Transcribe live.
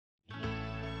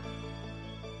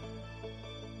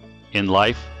In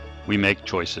life, we make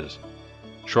choices.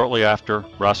 Shortly after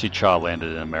Rasi Chau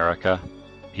landed in America,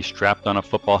 he strapped on a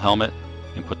football helmet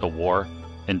and put the war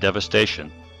and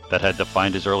devastation that had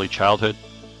defined his early childhood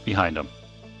behind him.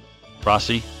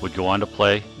 Rasi would go on to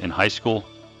play in high school,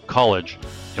 college,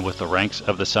 and with the ranks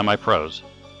of the semi-pros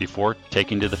before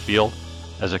taking to the field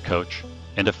as a coach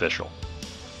and official.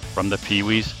 From the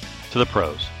Pee-wees to the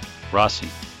pros, Rasi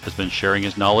has been sharing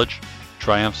his knowledge,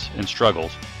 triumphs, and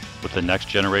struggles with the next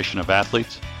generation of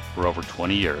athletes for over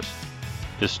 20 years.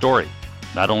 His story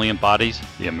not only embodies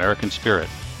the American spirit,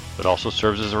 but also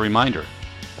serves as a reminder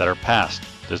that our past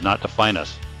does not define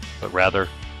us, but rather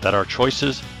that our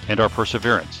choices and our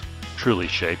perseverance truly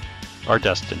shape our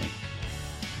destiny.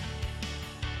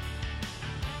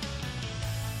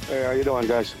 Hey, how you doing,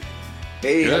 guys?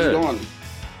 Hey, how's it going?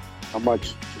 How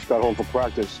much? Just got home from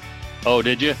practice. Oh,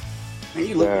 did you?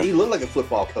 Man, you look like a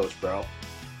football coach, bro.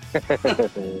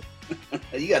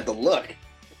 You got the look.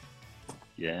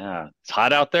 Yeah. It's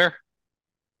hot out there?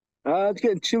 It's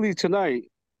getting chilly tonight.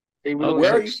 Even though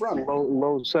Where are it's you from?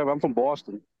 Low 7. I'm from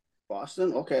Boston.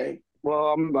 Boston? Okay.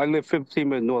 Well, I live 15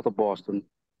 minutes north of Boston.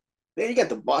 Man, you got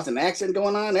the Boston accent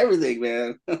going on, everything,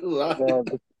 man. Uh,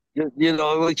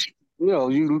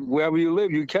 you wherever you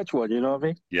live, you catch one. You know what I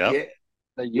mean? Yep. Yeah,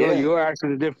 Like yeah. your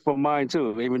accent is different from mine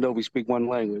too, even though we speak one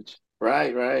language.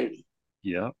 Right.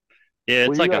 Yep. Yeah, it's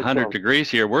Where you like guys 100 from? degrees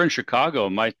here. We're in Chicago.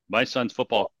 My son's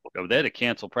football, they had to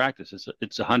cancel practice.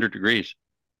 It's 100 degrees.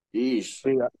 Jeez.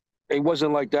 Yeah. It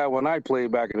wasn't like that when I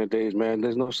played back in the days, man.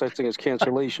 There's no such thing as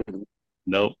cancellation.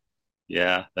 Nope.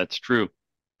 Yeah, that's true.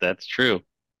 That's true.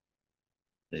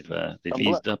 They've I'm glad,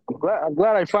 eased up. I'm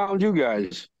glad I found you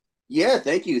guys. Yeah,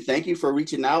 thank you. Thank you for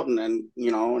reaching out and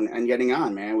getting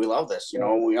on, man. We love this. We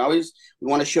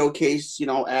want to showcase,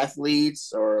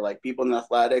 athletes or like people in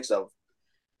athletics of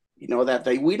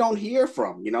that we don't hear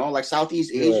from, like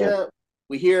Southeast Yeah, Asia,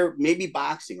 we hear maybe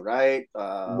boxing, right?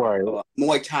 right.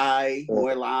 Muay Thai, Yeah,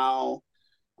 Muay Lao,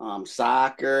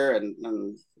 soccer,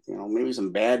 and maybe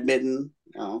some badminton,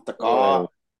 yeah, takraw.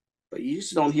 But you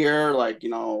just don't hear like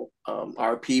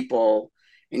our people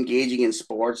engaging in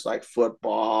sports like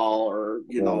football or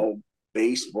yeah.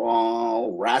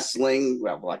 baseball, wrestling.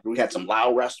 Well, like we had some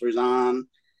Lao wrestlers on.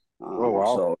 Oh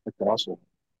wow, So that's awesome.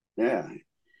 yeah,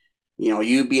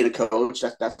 you being a coach,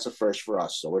 that's a first for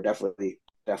us. So we're definitely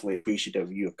appreciative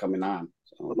of you coming on.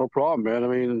 So No problem, man. I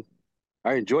mean,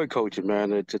 I enjoy coaching,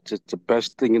 man. It's the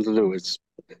best thing to do. It's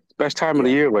the best time of the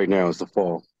yeah, year right now is the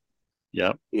fall.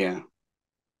 Yep. yeah,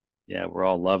 Yeah, we're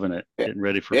all loving it. yeah, Getting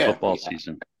ready for yeah. football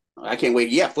season. I can't wait.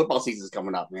 Yeah, football season's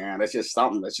coming up, man. That's just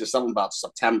something. That's just something about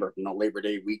September, Labor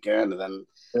Day weekend, and then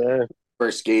Yeah,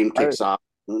 first game I kicks off.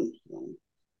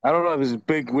 I don't know if it's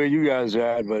big where you guys are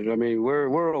at, but I mean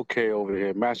we're okay over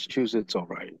here. Massachusetts, all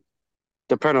right.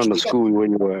 Depending on the You got, school where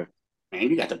you were. man,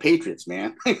 you got the Patriots,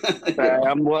 man.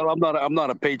 I'm not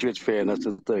a Patriots fan. That's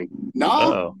the thing.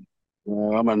 No,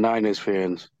 Oh, I'm a Niners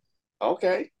fan.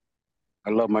 okay. I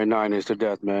love my Niners to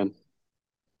death, man.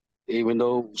 Even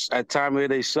though at time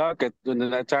they suck, and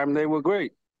at that time they were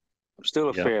great. I'm still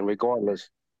a yep. fan, regardless.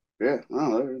 Yeah,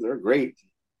 no, they're great.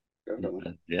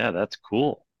 Definitely. Yeah, that's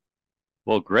cool.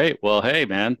 Well, great. Well, hey,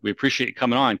 man, we appreciate you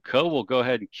coming on. We'll go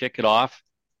ahead and kick it off.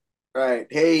 All right.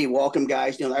 Hey, welcome,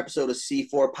 guys, to another episode of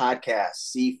C4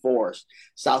 Podcast, C4,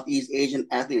 Southeast Asian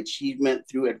Athlete Achievement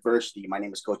Through Adversity. My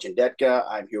name is Coach Ndetka.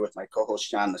 I'm here with my co-host,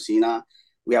 John Messina.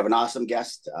 We have an awesome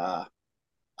guest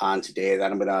on today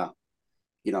that I'm going to,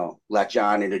 let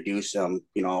John introduce him.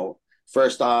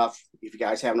 First off, if you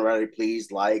guys haven't already, please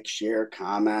like, share,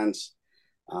 comments,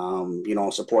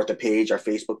 support the page, our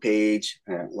Facebook page,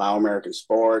 Lao American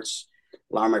Sports,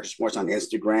 Lao American Sports on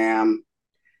Instagram.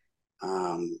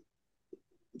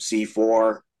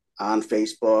 C4 on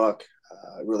Facebook.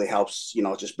 It really helps,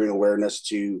 just bring awareness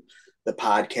to the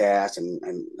podcast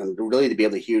and really to be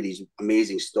able to hear these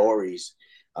amazing stories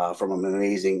from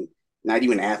amazing, not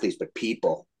even athletes, but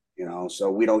people,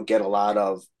 So we don't get a lot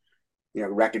of,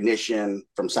 recognition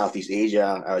from Southeast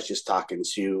Asia. I was just talking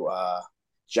to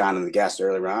John and the guest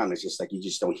earlier on. It's just like you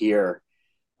just don't hear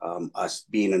us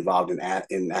being involved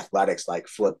in athletics like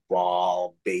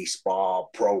football, baseball,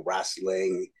 pro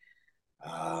wrestling,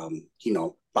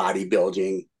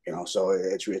 bodybuilding, so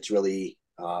it's really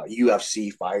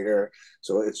UFC fighter.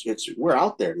 So it's we're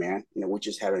out there, man. We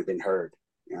just haven't been heard.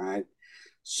 All right.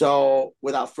 So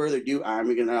without further ado,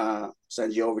 I'm gonna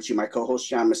send you over to my co-host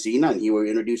John Messina, and he will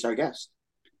introduce our guest.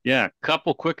 Yeah, a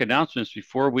couple quick announcements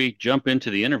before we jump into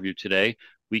the interview today.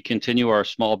 We continue our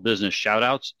small business shout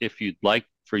outs. If you'd like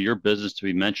for your business to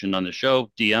be mentioned on the show,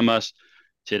 DM us.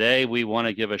 Today, we want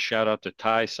to give a shout out to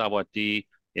Ty Sawati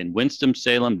in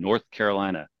Winston-Salem, North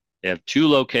Carolina. They have two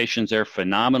locations there,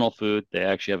 phenomenal food. They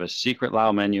actually have a secret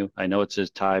Lao menu. I know it says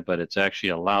Thai, but it's actually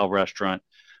a Lao restaurant.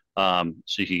 So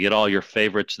you can get all your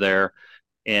favorites there.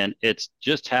 And it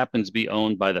just happens to be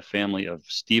owned by the family of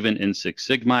Stephen Insik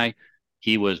Sigmai.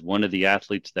 He was one of the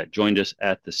athletes that joined us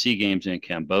at the SEA Games in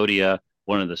Cambodia,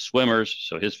 one of the swimmers.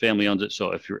 So his family owns it.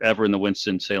 So if you're ever in the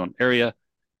Winston-Salem area,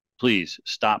 please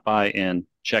stop by and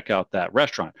check out that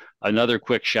restaurant. Another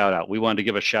quick shout out. We wanted to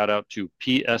give a shout out to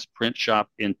PS Print Shop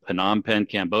in Phnom Penh,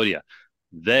 Cambodia.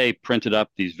 They printed up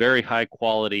these very high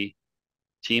quality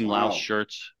Team Laos Wow.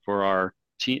 shirts for our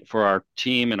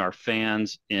team and our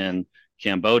fans in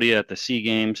Cambodia at the SEA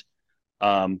Games.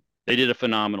 They did a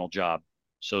phenomenal job.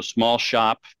 So small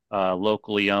shop,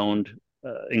 locally owned,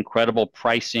 incredible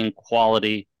pricing,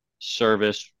 quality,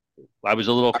 service. I was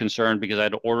a little concerned because I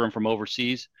had to order them from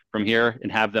overseas, from here,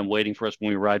 and have them waiting for us when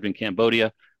we arrived in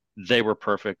Cambodia. They were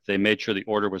perfect. They made sure the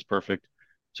order was perfect.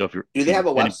 So Do if they you have a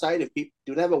any, website?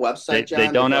 Do they have a website, they John?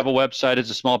 If don't have a website as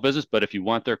a small business, but if you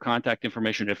want their contact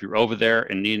information, if you're over there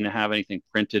and needing to have anything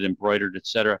printed, embroidered,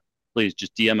 etc., please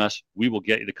just DM us. We will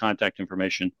get you the contact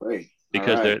information great. All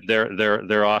because right.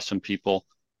 they're awesome people,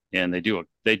 and they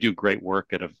do great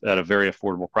work at a very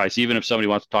affordable price. Even if somebody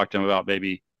wants to talk to them about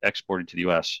maybe exporting to the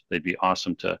U.S., they'd be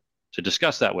awesome to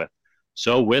discuss that with.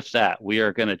 So with that, we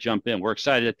are going to jump in. We're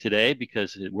excited today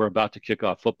because we're about to kick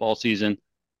off football season.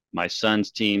 My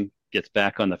son's team gets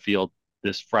back on the field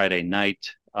this Friday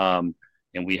night, and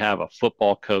we have a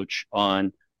football coach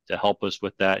on to help us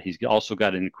with that. He's also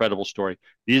got an incredible story.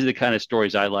 These are the kind of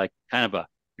stories I like, kind of a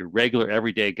your regular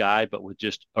everyday guy, but with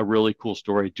just a really cool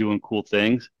story, doing cool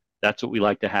things. That's what we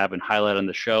like to have and highlight on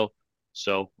the show.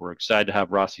 So we're excited to have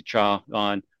Rasi Chau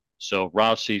on. So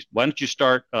Rasi, why don't you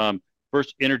start?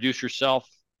 First, introduce yourself,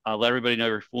 let everybody know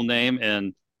your full name,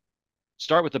 and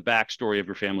start with the backstory of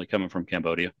your family coming from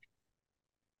Cambodia.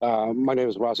 My name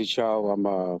is Rasi Chau. I'm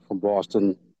from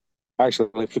Boston.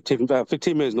 Actually, 15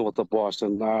 minutes north of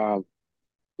Boston.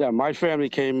 Yeah, my family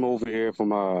came over here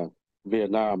from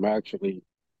Vietnam, actually,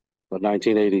 in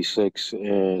 1986.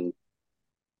 And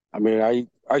I mean,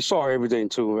 I saw everything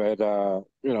too at,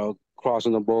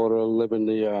 crossing the border, living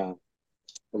the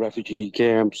refugee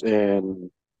camps.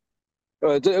 And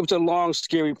it was a long,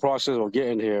 scary process of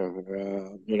getting here.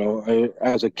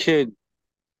 As a kid,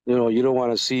 you don't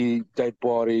want to see dead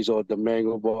bodies or the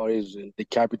mangled bodies and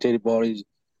decapitated bodies.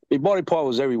 The body part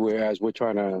was everywhere as we're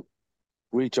trying to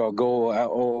reach our goal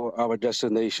or our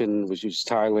destination, which is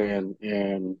Thailand.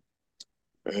 And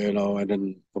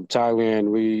then from Thailand,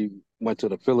 we went to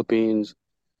the Philippines,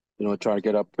 try to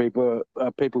get our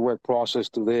paperwork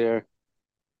processed through there.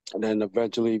 And then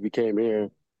eventually we came here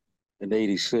in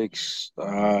 '86.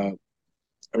 I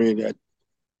mean,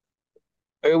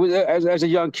 it was as a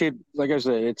young kid, like I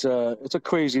said, it's a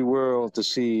crazy world to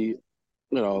see,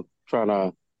 trying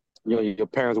to, your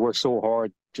parents work so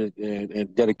hard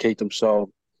and dedicate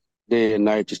themselves day and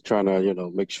night, just trying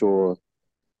to, make sure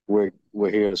we're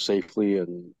here safely,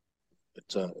 and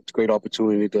it's a great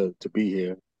opportunity to be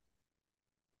here.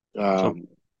 So Um,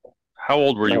 how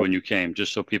old were you uh, when you came,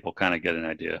 just so people kind of get an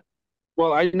idea?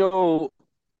 well, I know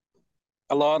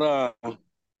a lot of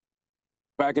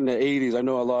back in the '80s. I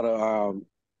know a lot of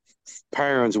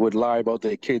parents would lie about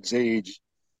their kids' age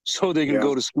so they can Yeah.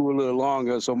 go to school a little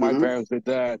longer. So my Mm-hmm. parents did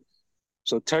that.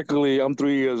 So technically, I'm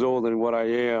 3 years older than what I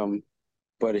am.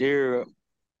 But here,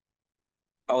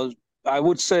 I was, I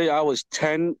would say I was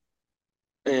 10.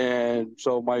 And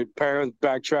so my parents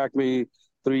backtracked me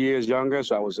 3 years younger.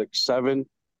 So I was like 7.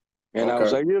 And I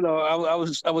was Okay.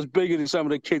 like, I was bigger than some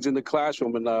of the kids in the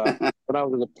classroom. And when I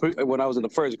was in the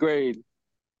first grade,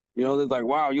 they're like,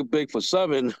 "Wow, you're big for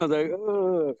 7." I was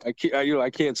like, I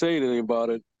can't say anything about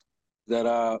it. That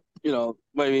I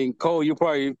mean, Cole, you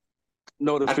probably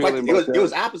know the I quite feeling about it that.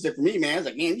 was opposite for me, man. It's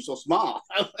like, man, you're so small.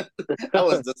 I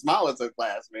was the smallest of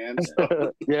class, man.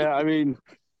 So Yeah, I mean,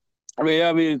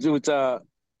 it was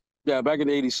yeah. Back in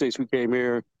 '86, we came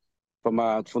here from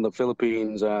the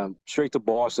Philippines, straight to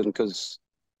Boston because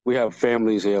we have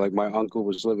families here. Like my uncle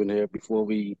was living here before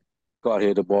we got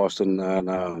here to Boston, and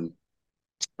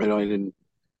and then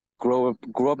grew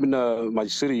up in my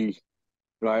city.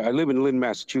 Right, I live in Lynn,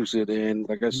 Massachusetts, and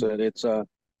like I said, it's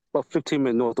about 15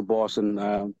 minutes north of Boston.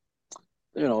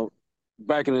 You know,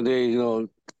 back in the day,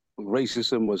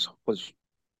 racism was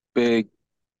big,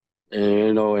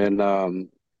 and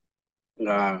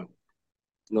uh,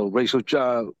 racial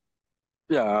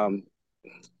yeah,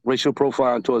 racial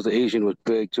profiling towards the Asian was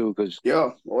big too, because yeah,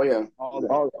 oh yeah,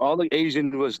 all the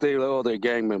Asian was they're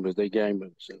gang members, they gang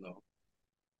members.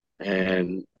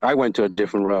 And I went to a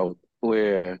different route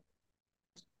where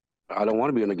I don't want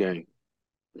to be in a gang.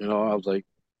 I was like,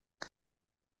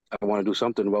 I want to do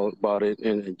something about it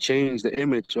and change the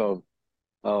image of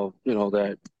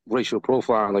that racial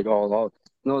profile, like all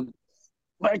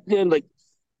back then, like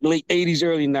late '80s,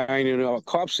 early '90s,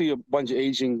 cops see a bunch of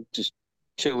Asian just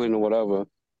chilling or whatever.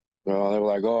 They were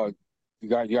like, "Oh, you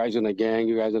guys in a gang,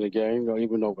 you guys in a gang,"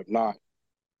 even though we're not.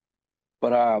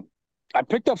 But I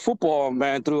picked up football,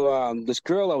 man, through this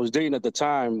girl I was dating at the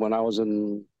time when I was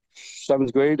in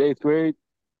seventh grade, eighth grade,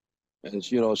 and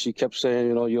she kept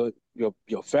saying,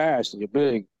 you're fast and you're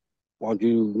big. Why don't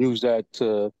you use that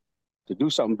to do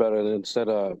something better instead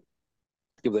of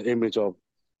give the image of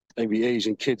maybe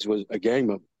Asian kids was a gang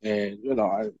member? And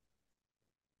I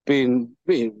being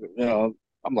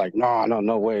I'm like,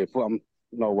 no way,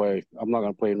 no way, I'm not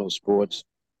gonna play no sports.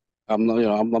 I'm not,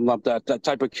 I'm not that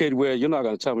type of kid where you're not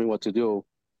gonna tell me what to do.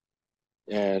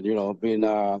 And being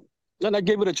then I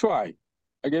gave it a try.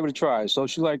 I gave it a try. So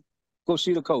she's like, go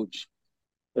see the coach.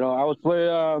 I was play.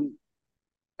 I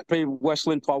played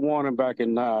Westland Part Warner back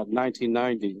in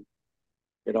 1990.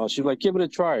 She's like, give it a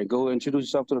try. Go introduce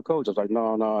yourself to the coach. I was like,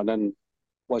 no, no. And then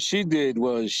what she did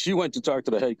was she went to talk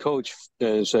to the head coach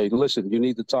and say, listen, you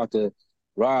need to talk to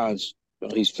Raz.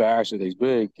 He's fast and he's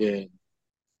big.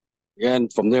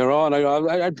 And from there on,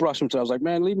 I brushed him to. I was like,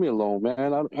 man, leave me alone,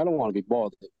 man. I don't want to be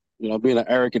bothered. Being an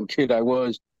arrogant kid I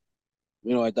was,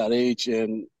 at that age,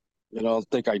 and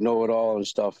think I know it all and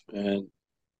stuff. And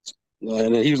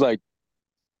then he was like,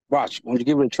 watch, why don't you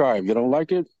give it a try? If you don't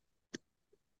like it,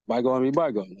 bygone be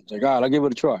bygone. I was like, all right, I'll give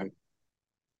it a try.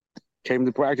 Came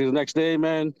to practice the next day,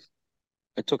 man.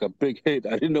 I took a big hit.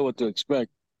 I didn't know what to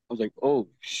expect. I was like, oh,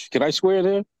 can I swear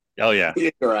there? Oh yeah.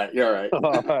 You're right. You're right.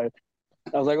 All right.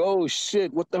 I was like, oh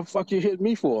shit, what the fuck you hit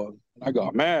me for? I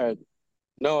got mad.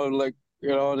 No, like,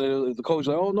 the coach was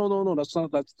like, oh no,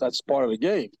 that's part of the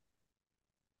game.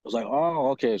 I was like, oh,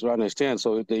 okay, so I understand.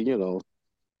 So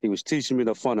he was teaching me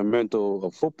the fundamental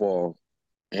of football,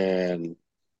 and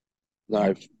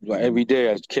like every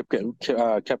day I kept getting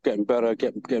better,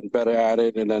 getting better at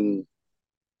it, and then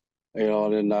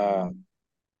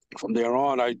from there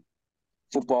on, I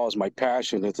football is my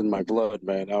passion. It's in my blood,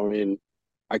 man. I mean,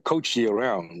 I coach year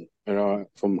round.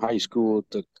 From high school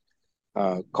to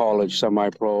college,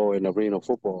 semi-pro, and arena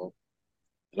football,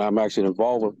 and I'm actually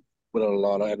involved with a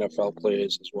lot of NFL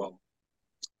players as well.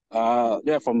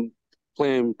 Yeah, from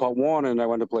playing Pop Warner, and I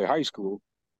went to play high school.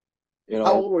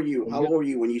 How old were you? How old were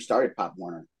you when you started Pop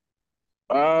Warner?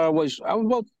 I was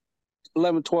about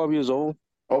 11, 12 years old,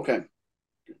 Okay.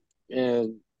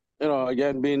 and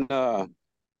again being a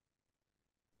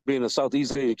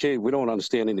Southeast Asian kid, we don't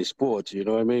understand any sports. You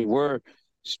know what I mean?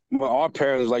 Our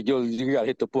parents like, yo, you gotta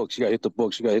hit the books, you gotta hit the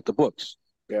books, you gotta hit the books.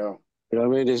 Yeah. You know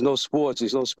what I mean? There's no sports.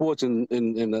 There's no sports in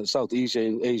the Southeast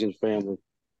Asian family.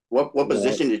 What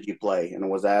position did you play? And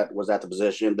was that the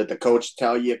position? Did the coach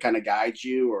tell you, kind of guide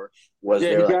you, or was Yeah,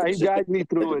 there like a he position guided me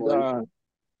through it.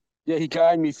 Yeah, he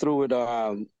guided me through it.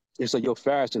 It's like you're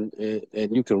fast and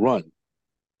you can run,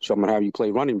 so I'm gonna have you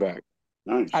play running back.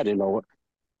 Nice. I didn't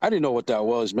know what that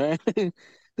was, man.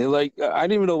 They're like, I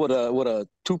didn't even know what a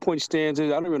 2 point stance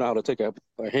is. I don't even know how to take a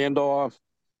handoff.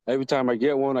 Every time I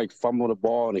get one, I fumble the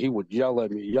ball, and he would yell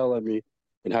at me,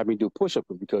 and have me do push-ups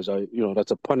because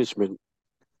that's a punishment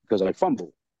because I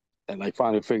fumble. And I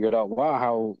finally figured out, wow,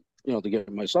 how to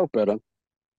get myself better,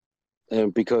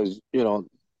 and because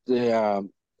the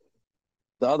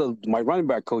my running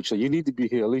back coach said you need to be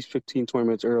here at least 15, 20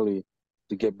 minutes early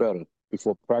to get better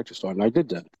before practice started. And I did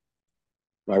that.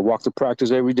 I walked to practice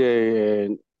every day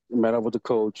and met up with the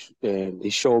coach, and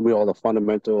he showed me all the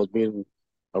fundamentals being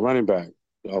a running back,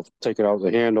 of taking out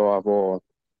the handoff or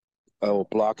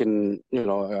blocking.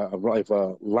 If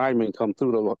a lineman come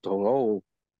through the hole,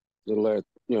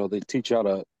 they teach you how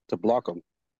to block them.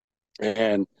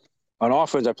 And on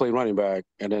offense, I played running back,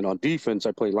 and then on defense,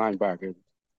 I played linebacker.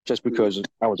 Just because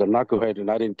I was a knucklehead and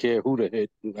I didn't care who to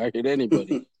hit, I hit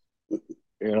anybody.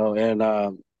 And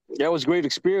yeah, it was a great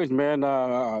experience, man.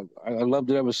 I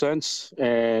loved it ever since.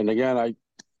 And again, I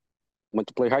went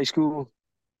to play high school.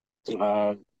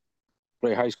 Uh,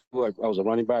 Play high school. I was a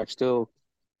running back still.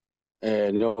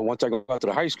 And once I got to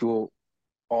the high school,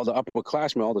 all the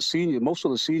upperclassmen, all the seniors, most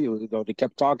of the seniors, they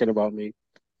kept talking about me.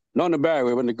 Not in the bad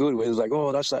way, but in the good way. It was like,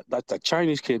 oh, that's that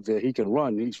Chinese kid there. He can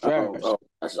run. He's fast.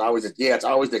 It's always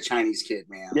the Chinese kid,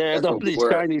 man. Yeah, That's the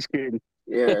Chinese kid.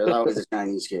 Yeah, it's always the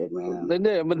Chinese kid, man.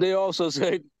 But they also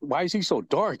said, why is he so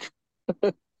dark?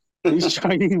 He's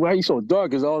Chinese. Why he's so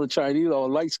dark? Because all the Chinese are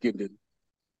light skinned.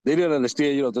 They didn't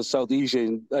understand, the Southeast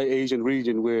Asian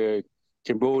region where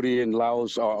Cambodia and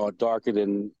Laos are darker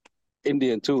than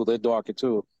Indian too. They're darker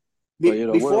too.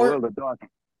 But Before we're the dark.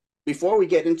 before we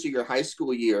get into your high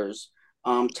school years,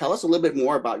 Tell us a little bit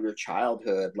more about your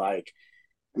childhood. Like,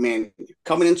 I mean,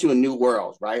 coming into a new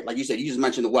world, right? Like you said, you just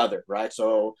mentioned the weather, right?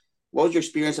 So, what was your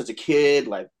experience as a kid?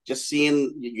 Like, just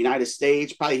seeing the United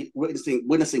States, probably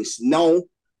witnessing snow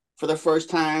for the first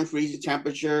time, freezing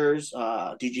temperatures.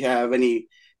 Did you have any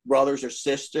brothers or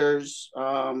sisters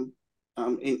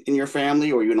in your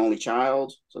family, or were you an only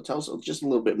child? So, tell us just a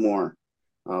little bit more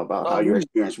about how your We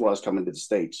experience was coming to the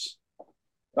States.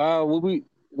 well,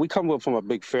 we come up from a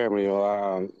big family.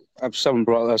 I have seven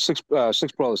brothers, six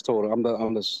brothers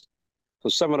total. So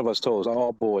seven of us total,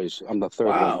 all boys. I'm the third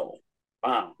one. Wow.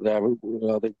 Wow. Yeah,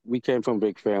 we came from a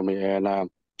big family, and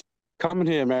coming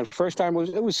here, man, first time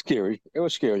it was scary. It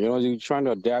was scary. You know, you're trying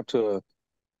to adapt to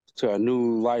a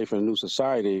new life and a new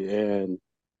society, and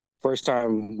first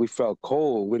time we felt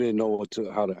cold, we didn't know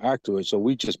how to act to it, so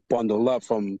we just bundled up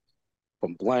from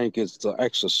blankets to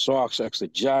extra socks, extra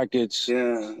jackets.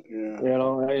 Yeah. Yeah. You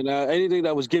know, and anything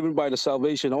that was given by the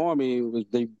Salvation Army was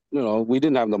we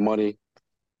didn't have the money,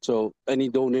 so any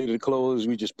donated clothes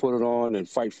we just put it on and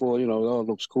fight for. You know, it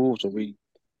looks cool, so me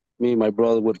and my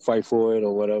brother would fight for it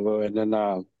or whatever. And then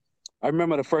I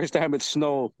remember the first time it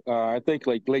snowed. I think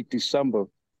like late December,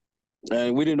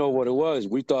 and we didn't know what it was.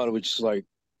 We thought it was just like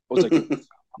a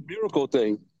miracle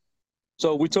thing.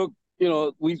 So we took,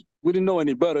 we didn't know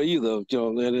any better either,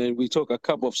 and then we took a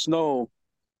cup of snow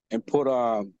and put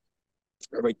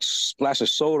like splash of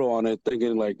soda on it,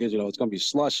 thinking like, it's gonna be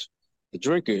slush to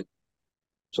drink it.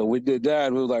 So we did that,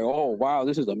 and we were like, "Oh wow,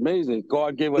 this is amazing!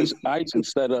 God gave us ice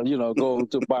instead of going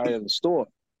to buy it in the store."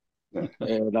 And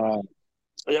that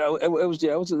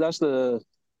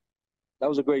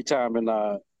was a great time,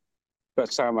 and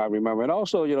best time I remember. And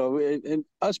also, and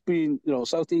us being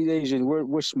Southeast Asian,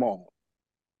 we're small.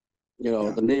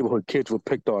 Yeah. The neighborhood kids were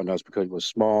picked on us because we're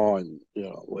small, and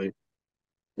we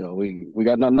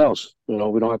got nothing else. We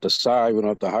don't have the size, we don't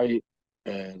have the height,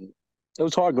 and it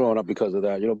was hard growing up because of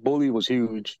that. Bully was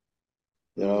huge.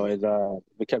 And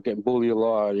we kept getting bullied a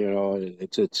lot.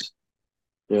 It's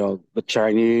the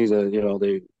Chinese,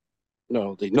 they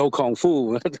know kung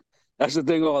fu. That's the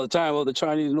thing all the time. Oh, the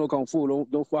Chinese know kung fu.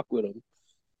 Don't fuck with them.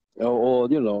 And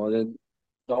then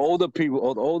the older people,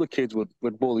 or the older kids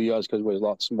would bully us because we're a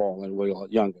lot smaller and we're a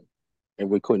lot younger, and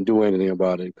we couldn't do anything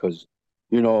about it because,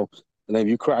 and then if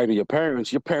you cry to your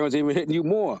parents even hitting you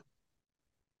more.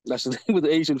 That's the thing with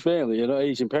the Asian family,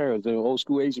 Asian parents, old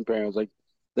school Asian parents, like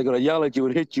they're gonna yell at you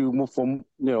and hit you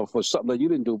for something that you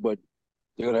didn't do, but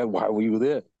they're gonna, why were you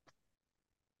there?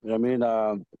 You know what I mean?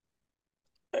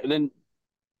 And then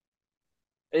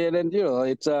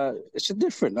it's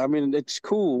different. I mean, it's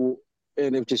cool,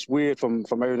 and it's just weird from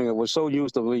everything. I was so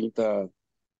used to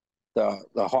the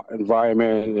hot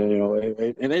environment,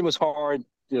 and it was hard.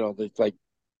 Like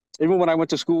even when I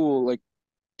went to school, like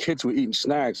kids were eating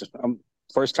snacks. I'm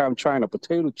first time trying the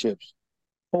potato chips.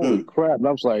 Holy crap! And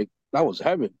I was like, that was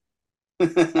heaven. I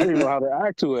didn't know how to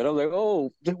act to it. I was like,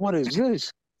 oh, what is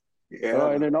this?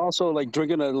 Yeah. And then also like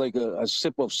drinking a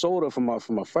sip of soda from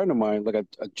a friend of mine, like a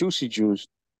juicy juice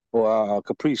or a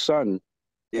Capri Sun.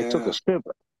 I took a sip.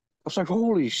 I was like,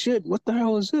 holy shit, what the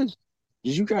hell is this?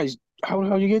 Did you guys,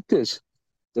 how you get this?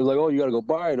 They're like, oh, you got to go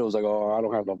buy it. I was like, oh, I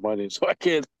don't have no money, so I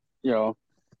can't, you know.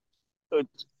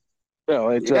 It's,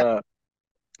 Yeah.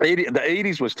 the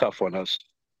 80s was tough on us.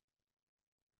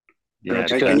 Yeah.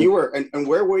 And you were, and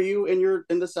where were you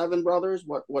in the seven brothers?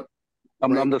 What?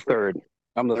 I'm the third.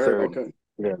 I'm the third. Okay.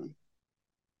 Yeah.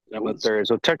 I'm the third.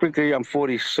 So technically I'm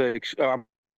 46. I'm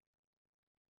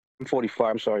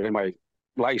 45. I'm sorry. In my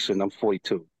license, I'm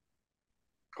 42.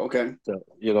 Okay. So,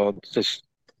 just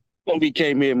when we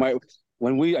came here, I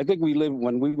think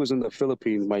when we was in the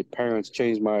Philippines, my parents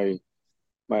changed my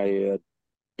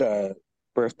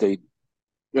birthday.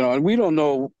 And we don't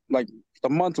know, like the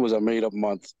month was a made up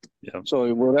month. Yeah.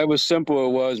 So whatever simple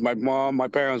it was, my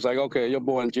parents like, okay, you're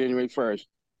born January 1st.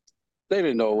 They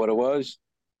didn't know what it was.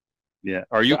 Yeah.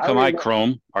 Are you So Khmer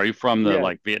Chrome? Are you from the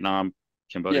Yeah. Vietnam,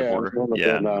 Cambodia Yeah, border? Yeah.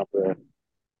 Vietnam, yeah.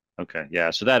 Okay.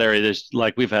 Yeah. So that area, there's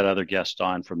like we've had other guests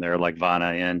on from there, like Vanna,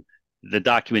 and the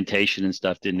documentation and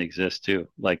stuff didn't exist too,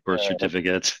 like birth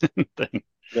certificates. Thing.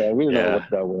 Yeah, we didn't know Yeah. what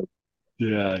that was.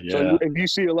 Yeah. So Yeah. if you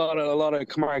see a lot of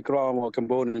Khmer Krom or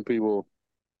Cambodian people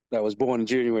that was born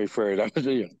January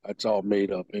 1st, that's all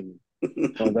made up. And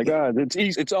I was like, it's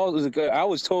easy. It's all. I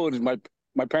was told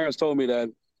my parents told me that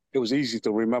it was easy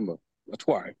to remember. That's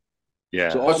why. Yeah.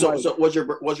 So was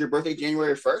your birthday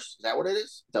January 1st? Is that what it is?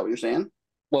 Is that what you're saying?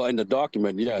 Well, in the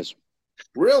document, yes.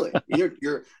 Really?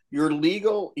 your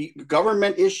legal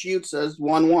government issued says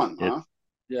 1/1, huh?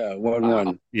 Yeah,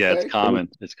 1/1. Yeah, Okay. it's common.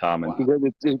 It's common. Wow.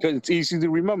 Because it's easy to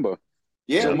remember.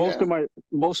 Yeah. So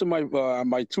most of my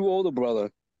my two older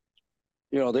brother,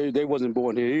 they wasn't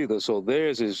born here either. So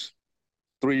theirs is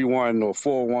 3-1 or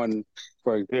 4-1,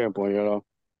 for example.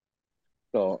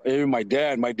 So even my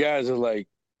dad's is like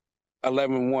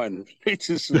 11-1. It's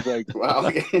just like Wow.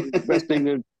 Okay. best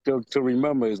thing to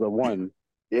remember is the one.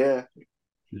 Yeah.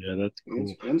 Yeah, that's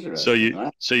It's cool. So interesting.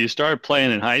 you so you started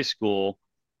playing in high school.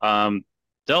 Um,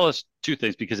 Tell us two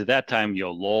things because at that time,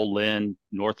 Lowell, Lynn,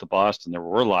 north of Boston, there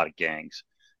were a lot of gangs.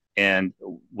 And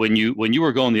when you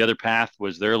were going the other path,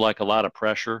 was there like a lot of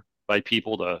pressure by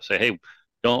people to say, "Hey,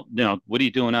 don't what are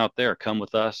you doing out there? Come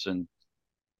with us." And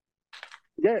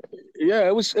Yeah, yeah,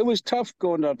 it was tough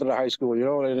going out to the high school,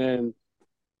 and then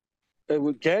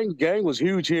gang was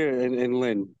huge here in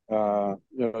Lynn.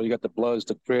 You got the Bloods,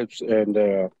 the Crips, and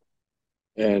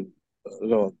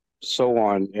so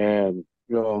on, and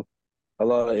a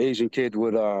lot of Asian kids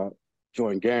would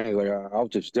join gangs. Like I was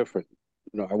just different.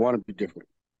 I want to be different.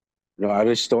 I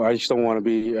just don't want to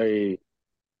be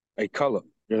a color.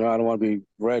 I don't want to be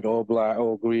red or black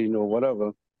or green or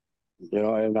whatever.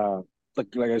 And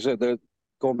like I said,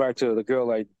 going back to the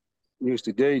girl I used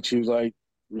to date, she was like,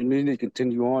 you need to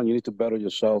continue on. You need to better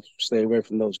yourself. Stay away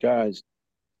from those guys.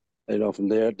 From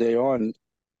there day on,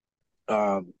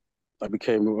 um, I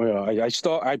became.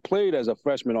 I played as a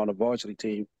freshman on the varsity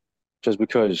team just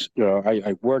because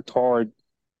I worked hard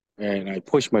and I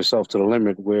pushed myself to the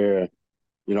limit where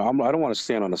I don't want to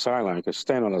stand on the sideline because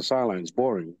standing on the sideline is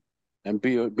boring, and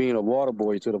being a water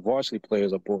boy to the varsity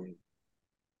players are boring.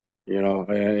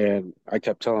 And I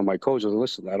kept telling my coaches,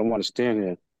 listen, I don't want to stand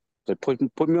here. They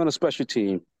put me on a special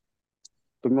team.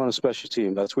 Put me on a special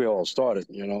team. That's where it all started.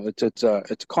 It's a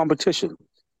competition.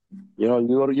 You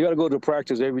got to go to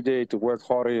practice every day to work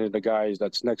harder than the guys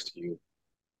that's next to you,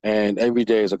 and every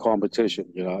day is a competition.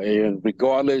 And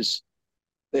regardless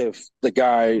if the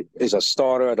guy is a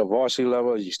starter at a varsity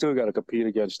level, you still got to compete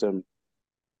against him,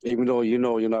 even though you're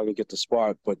not gonna get the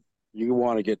spot, but you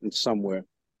want to get in somewhere.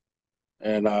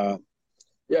 And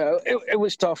yeah, it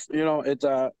was tough.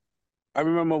 I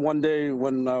remember one day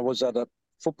when I was at a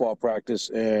football practice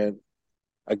and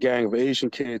a gang of Asian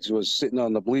kids was sitting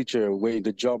on the bleacher waiting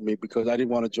to jump me because I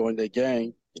didn't want to join their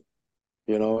gang.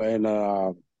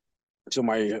 And so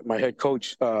my head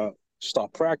coach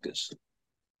stopped practice.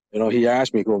 He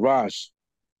asked me, "Go, Raj,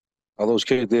 are those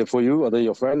kids there for you? Are they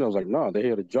your friend?" I was like, "No, they're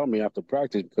here to jump me after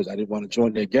practice because I didn't want to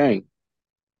join their gang."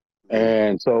 Mm.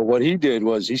 And so what he did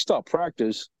was he stopped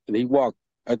practice and he walked,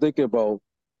 I think about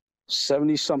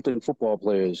 70 something football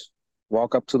players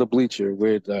walk up to the bleacher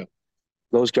where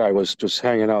those guy was just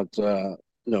hanging out,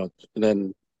 and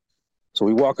then so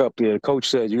we walk up there. The coach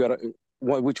said,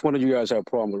 which one of you guys have a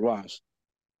problem with Ross?"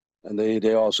 And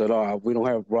they all said, "Oh, we don't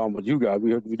have a problem with you guys.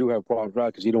 We do have a problem with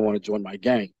Ross because he don't want to join my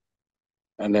gang."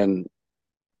 And then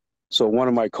so one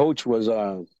of my coach was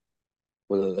a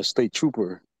state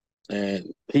trooper,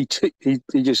 and he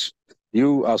just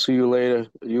I'll see you later.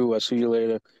 I'll see you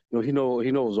later. He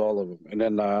knows all of them. And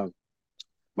then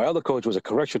my other coach was a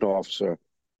correctional officer.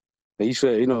 And he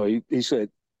said, he said,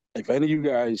 if any of you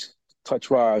guys touch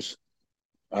Raj,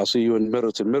 I'll see you in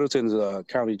Middleton. Middleton's a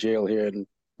county jail here in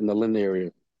the Lynn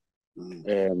area. Mm.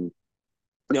 And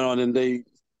and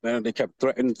then they kept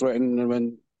threatening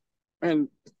him, and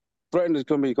threatened is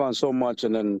going to be gone so much.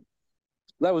 And then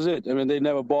that was it. I mean, they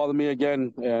never bothered me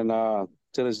again. And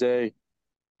to this day,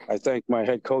 I thank my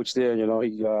head coach there.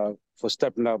 He for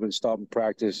stepping up and stopping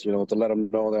practice. To let them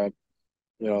know that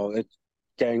it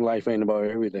gang life ain't about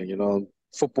everything.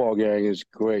 Football gang is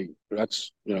great.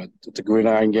 That's it's a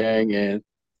gridiron gang, and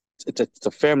it's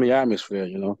a family atmosphere.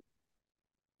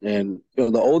 And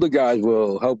the older guys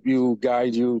will help you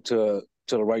guide you to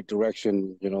the right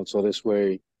direction. So this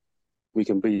way we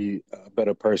can be a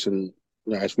better person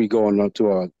as we go on to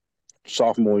our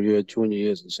sophomore year, junior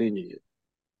years, and senior year.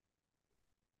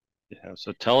 yeah,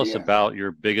 so tell us Yeah. about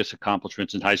your biggest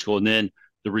accomplishments in high school, and then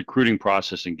the recruiting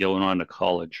process and going on to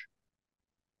college.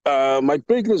 My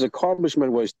biggest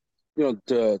accomplishment was,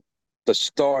 to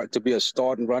be a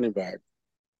starting running back,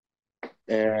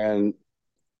 and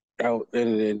and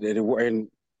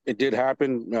it did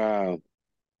happen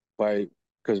by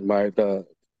because the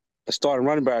starting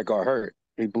running back got hurt.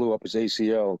 He blew up his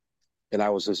ACL, and I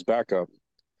was his backup.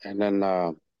 And then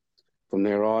from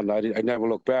there on, I never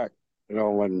looked back.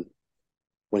 When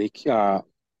he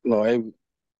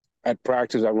at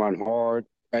practice I run hard.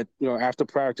 After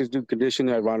practice, do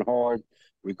conditioning, I run hard,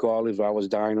 regardless if I was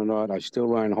dying or not. I still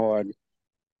ran hard.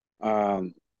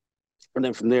 Um, and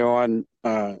then from there on,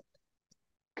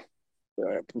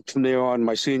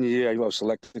 my senior year, I was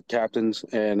selected captains,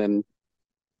 and then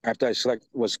after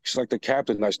was selected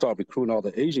captain, I started recruiting all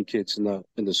the Asian kids in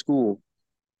the school.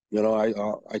 I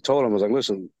told them, I was like,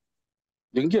 listen,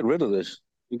 You can get rid of this.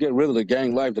 You get rid of the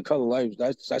gang life, the color life.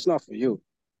 That's not for you.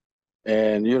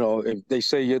 And if they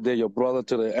say they're your brother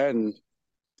to the end,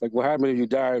 like what happened if you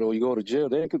died or you go to jail,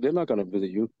 they're not gonna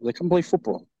visit you. They come play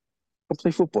football. Come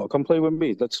play football. Come play with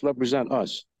me. Let's represent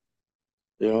us.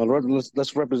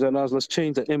 Let's represent us. Let's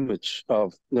change the image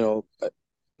of of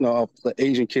the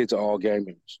Asian kids are all gang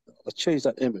members. Let's change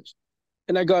that image.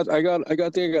 And I got there.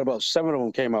 Got about seven of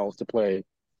them came out to play,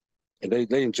 and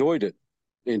they enjoyed it.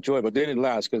 They enjoyed it, but they didn't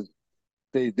last because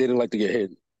they didn't like to get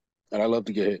hit, and I love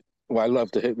to get hit. Well, I love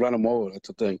to run them over. That's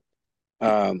the thing.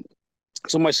 Um,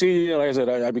 so my senior year, like I said,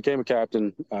 I became a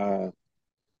captain, and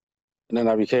then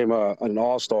I became an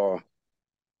all-star,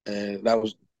 and that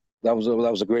was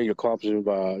a great accomplishment.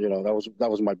 That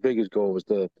was my biggest goal, was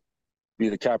to be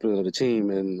the captain of the team,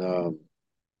 and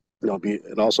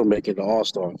and also make it an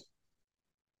all-star.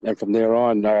 And from there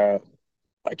on, I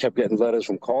kept getting letters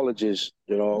from colleges.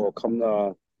 We're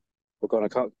gonna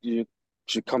come. You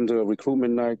should come to a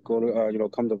recruitment night. Go to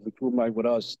come to recruitment night with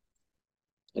us.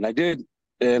 And I did.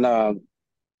 And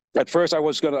at first, I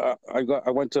was gonna.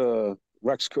 I went to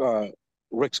Rick's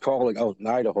College out in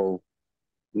Idaho.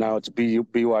 Now it's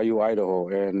BYU Idaho,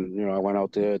 and I went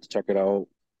out there to check it out.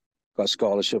 Got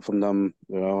scholarship from them,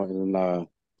 and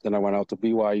then I went out to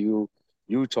BYU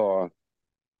Utah,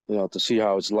 to see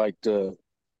how it's like to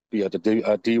be at the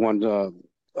D1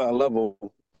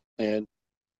 level. And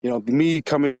me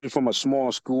coming from a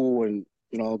small school and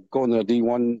going to the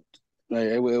D1,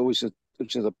 it was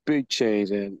just a big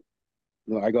change. And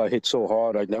I got hit so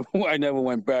hard, I never I never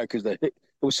went back because it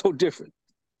was so different.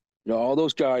 All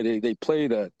those guys, they play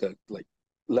that like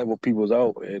level people's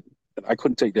out, and I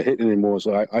couldn't take the hit anymore,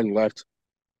 so I left.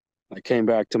 I came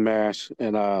back to Mass,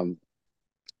 and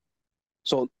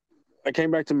so I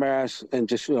came back to Mass and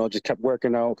just kept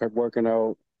working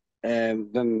out,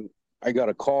 and then I got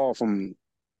a call from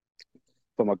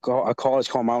a college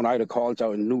called Mount Ida College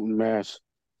out in Newton, Mass.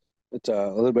 It's a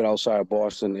little bit outside of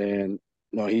Boston, and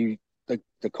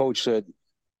the coach said,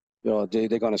 they're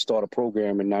going to start a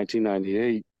program in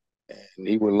 1998, and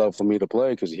he would love for me to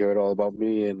play because he heard all about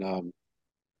me and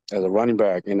as a running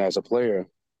back and as a player,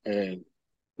 and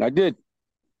I did.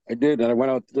 And I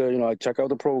went out there. I checked out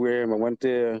the program. I went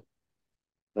there.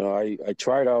 I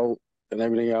tried out and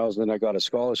everything else. Then I got a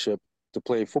scholarship to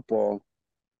play football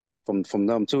from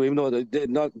them too. Even though they did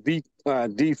not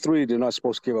D3, they're not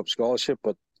supposed to give up scholarship,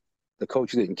 but the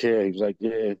coach didn't care. He was like,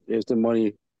 "Yeah, here's the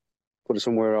money. Put it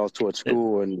somewhere else towards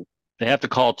school." And They have to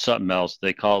call it something else.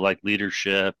 They call it like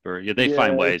leadership, or yeah, they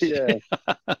find yeah, ways. yeah.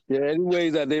 Any way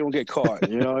that they don't get caught.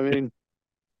 You know what I mean?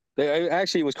 They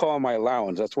actually was calling my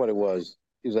allowance. That's what it was.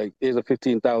 He was like, "Here's a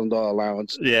 $15,000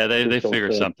 allowance. Yeah, they Just don't figure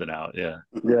care." something out. Yeah.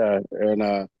 Yeah,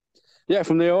 and yeah,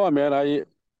 from there on, man, I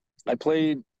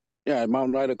played at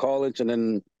Mount Ida College, and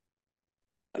then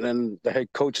the head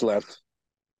coach left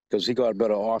because he got a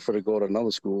better offer to go to another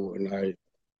school, and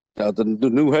the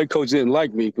new head coach didn't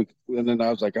like me, and then I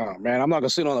was like, oh man, I'm not gonna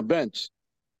sit on the bench,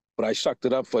 but I sucked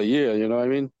it up for a year. You know what I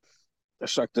mean? I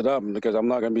sucked it up because I'm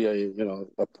not gonna be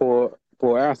a poor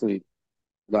athlete.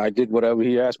 I did whatever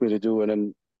he asked me to do, and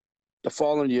then the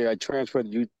following year I transferred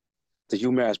to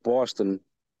UMass Boston,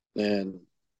 and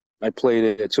I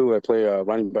played there too. I play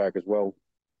running back as well,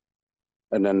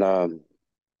 and then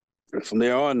from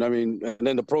there on, I mean, and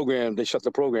then they shut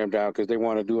the program down because they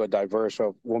want to do a diverse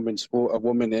of women's sport, a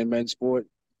women and men's sport.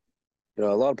 A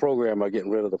lot of program are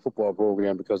getting rid of the football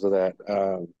program because of that.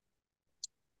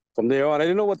 From there on, I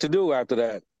didn't know what to do after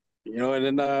that.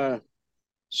 And then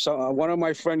one of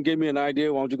my friend gave me an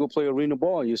idea. Why don't you go play arena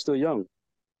ball? You're still young.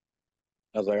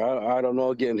 I was like, I don't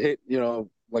know, getting hit,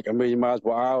 like a million miles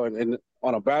per hour and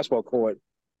on a basketball court.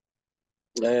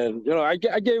 And I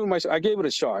gave it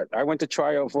a shot. I went to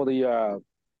try out for the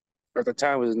at the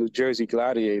time it was New Jersey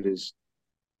Gladiators.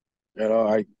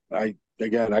 I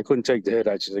couldn't take the hit.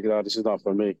 I just like, no, this is not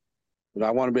for me.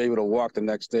 I want to be able to walk the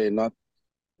next day, not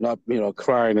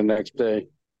crying the next day.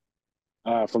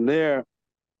 From there,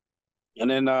 and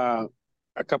then a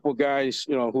couple of guys,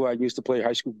 who I used to play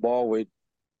high school ball with,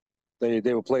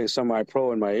 they were playing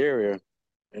semi-pro in my area,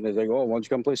 and they're like, "Oh, why don't you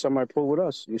come play semi-pro with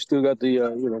us? You still got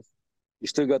you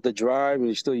still got the drive, and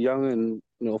you're still young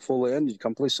and full of energy.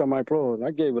 Come play semi-pro." And I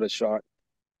gave it a shot.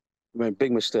 I mean,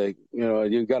 big mistake.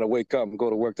 You got to wake up and go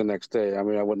to work the next day. I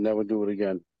mean, I would never do it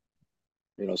again.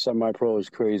 Semi-pro is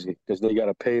crazy because they got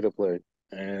to pay to play.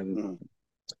 And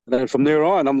then from there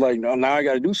on, I'm like, no, now I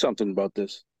got to do something about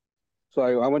this. So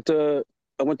I went to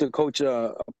coach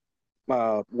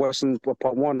Western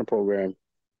Part One program,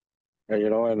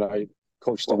 and I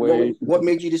coached the way. What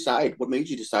made you decide? What made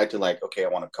you decide to, like, okay, I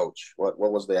want to coach? What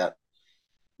was that?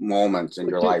 moments in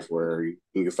your Gi- life where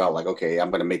you felt like, okay, I'm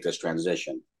going to make this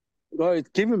transition? Well, it's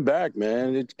giving back,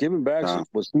 man. It's giving back Uh,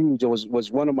 was huge. It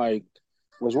was one of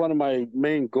my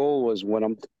main goal was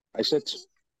when I said,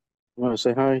 "You want to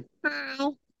say hi?"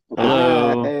 Okay,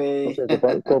 Hello. Hi. okay,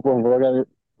 go, I got it.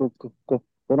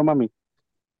 Go to mommy.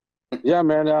 Yeah,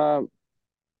 man.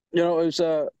 It's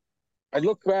I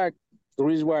look back. The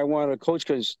reason why I wanted to coach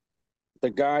because the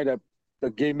guy that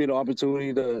gave me the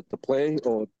opportunity to play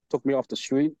or took me off the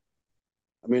street.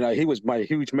 I mean, he was my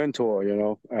huge mentor,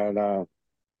 and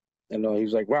he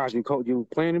was like, "Raj, you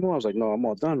play anymore?" I was like, "No, I'm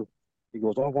all done." He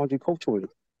goes, "Oh, why don't you coach with me?"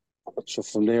 So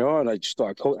from there on, I just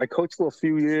started I coached for a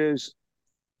few years.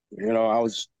 I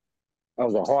was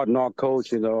a hard knock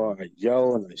coach. I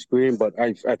yell and I scream, but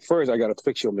at first I got to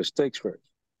fix your mistakes first.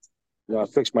 I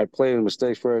fixed my play and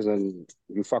mistakes first, and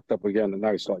you fucked up again, and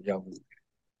now you start yelling.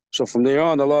 So from there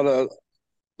on, a lot of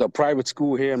the private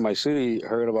school here in my city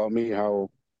heard about me, how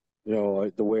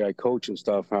the way I coach and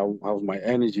stuff, how my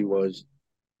energy was.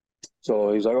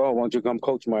 So he's like, "Oh, why don't you come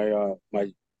coach my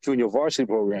junior varsity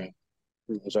program?"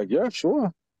 I was like, "Yeah,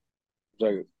 sure."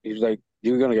 He's like,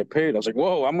 "You're gonna get paid." I was like,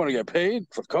 "Whoa, I'm gonna get paid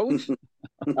for coach?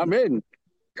 I'm in.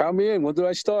 Count me in. When do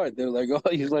I start?" They're like, "Oh,"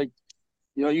 he's like,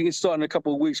 "You can start in a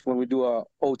couple of weeks when we do our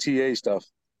OTA stuff."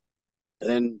 And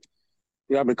then,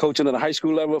 I've been coaching at the high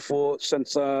school level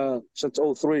since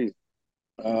 '03.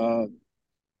 Uh,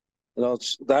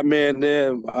 that man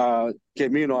there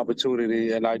gave me an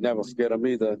opportunity, and I never forget him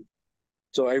either.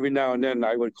 So every now and then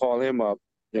I would call him up,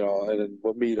 and then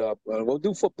we'll meet up and we'll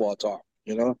do football talk,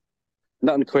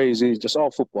 nothing crazy, just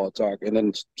all football talk. And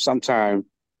then sometime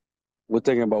we're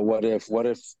thinking about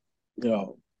you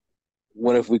know,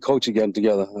 what if we coach again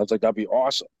together? I was like, that'd be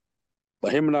awesome.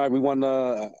 But him and we won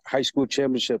the high school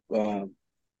championship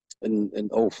in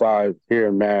 '05 here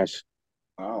in Mass.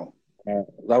 Wow.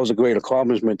 That was a great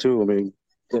accomplishment too. I mean,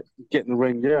 getting the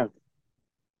ring, yeah.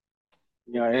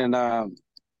 And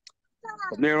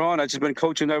from there on, I've just been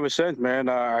coaching ever since, man.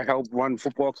 I help run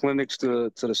football clinics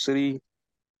to the city.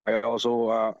 I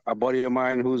also a buddy of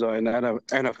mine who's an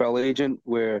NFL agent,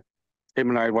 where him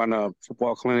and I run a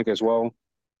football clinic as well.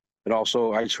 And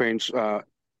also, I train a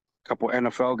couple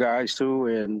NFL guys too,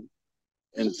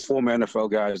 and former NFL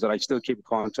guys that I still keep in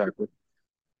contact with.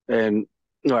 And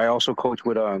I also coach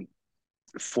with a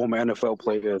former NFL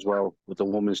player as well with the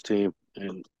women's team,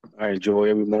 and I enjoy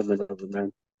every moment of it,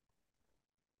 man.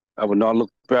 I would not look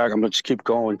back. I'm gonna just keep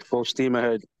going, full steam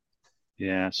ahead.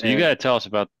 Yeah. So you got And to tell us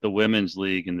about the women's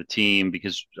league and the team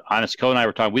because honest, Co and I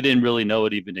were talking. We didn't really know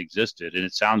it even existed, and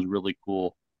it sounds really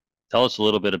cool. Tell us a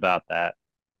little bit about that.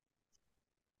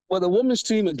 well, the women's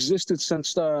team existed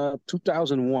since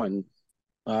 2001,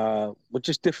 but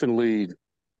just different league.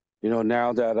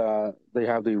 Now that they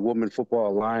have the Women Football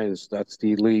Alliance, that's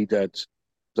the league that's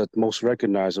most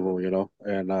recognizable.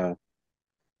 And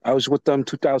I was with them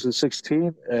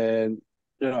 2016, and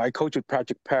I coached with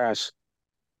Patrick Pass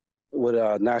with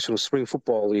National Spring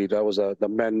Football League. That was the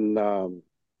men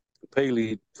pay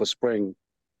league for spring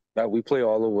that we play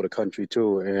all over the country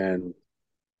too. And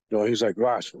he's like,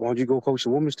 "Rosh, why don't you go coach the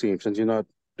women's team since you're not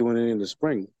doing it in the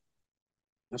spring?"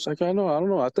 I was like, I don't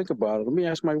know. I think about it. Let me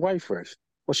ask my wife first.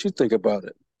 What she think about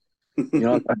it?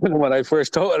 When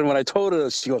I told her,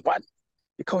 she goes, "What?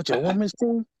 You coach a women's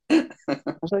team?" I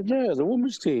was like, "Yeah, the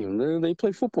women's team. They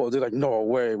play football." They're like, "No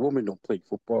way, women don't play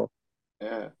football."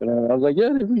 Yeah. And I was like,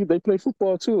 "Yeah, they play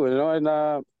football too." And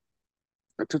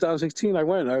in 2016, I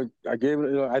went. I gave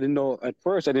it. I didn't know at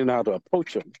first. I didn't know how to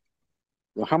approach them.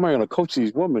 How am I going to coach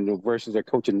these women versus they're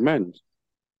coaching men?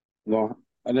 You know,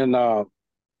 and then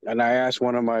and I asked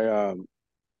one of my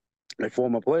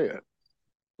former player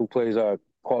who plays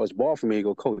college ball for me. He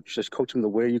go, "Coach, just coach them the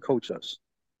way you coach us.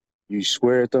 You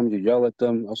swear at them, you yell at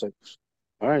them." I was like,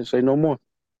 "All right, say no more."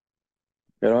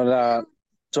 And,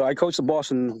 so I coached the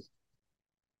Boston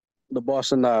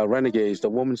Renegades, the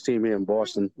women's team here in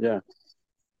Boston. Yeah,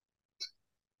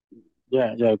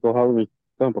 yeah. Go help me.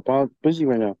 Come on, Papa. I'm busy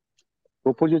right now.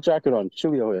 Go put your jacket on.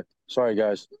 Chilly over here. Sorry,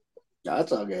 guys. No,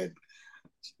 that's all good.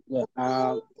 Yeah.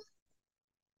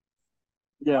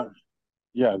 Yeah.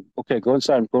 Yeah. Okay. Go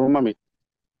inside. Go with mommy.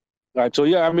 All right. So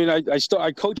yeah, I mean,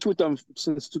 I coached with them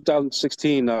since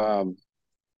 2016.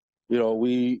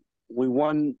 We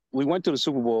went to the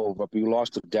Super Bowl, but we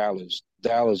lost to Dallas.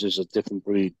 Dallas is a different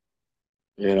breed.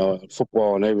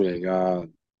 Football and everything.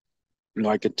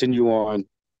 I continue on.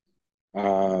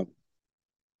 Uh,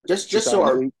 Just so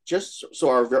our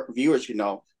 2008. viewers can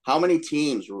know, how many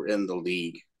teams were in the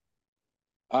league?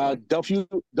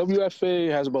 WFA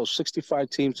has about 65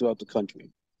 teams throughout the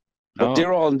country, but Oh,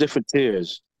 they're all in different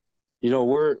tiers.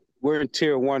 We're in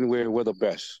tier one where we're the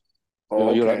best. Oh,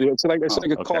 okay. it's Oh, like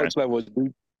a Okay. college level.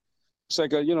 It's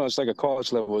like it's like a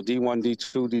college level, D1,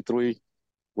 D2, D3.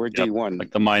 We're Yep. D1.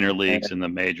 Like the minor And leagues and the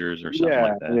majors or something yeah,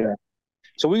 like that. yeah.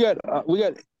 So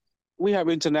we have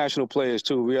international players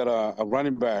too. We got a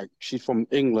running back. She's from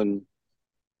England,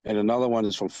 and another one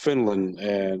is from Finland,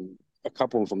 and a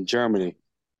couple from Germany.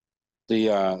 The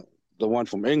uh, the one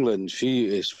from England, she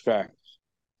is fast,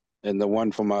 and the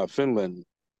one from Finland,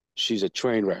 she's a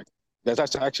train wreck.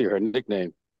 That's actually her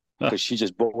nickname Huh. because she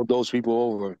just bowled those people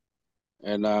over.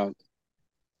 And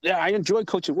yeah, I enjoy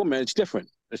coaching women. It's different.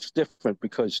 It's different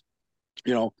because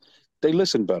you know they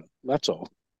listen better. That's all.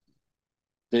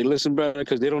 They listen better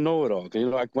because they don't know it all.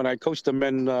 Like when I coached the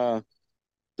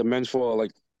men's for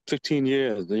like 15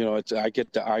 years. I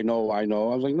get the I know, I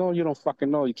know. I was like, no, you don't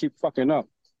fucking know. You keep fucking up.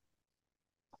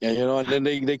 And and then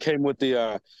they came with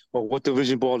the well, what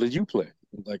division ball did you play?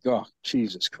 Like, oh,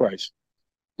 Jesus Christ.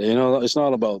 It's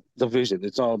not about division.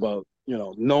 It's all about,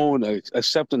 knowing,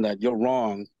 accepting that you're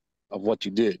wrong of what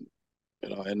you did.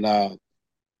 And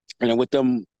then with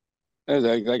them,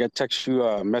 like I text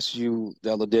you, message you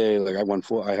the other day, like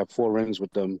I have 4 rings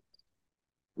with them,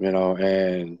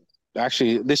 and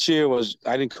actually this year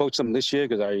I didn't coach them this year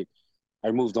because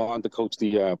I moved on to coach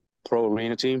the pro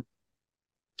arena team,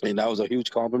 and that was a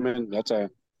huge compliment. That's a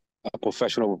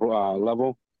professional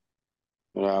level.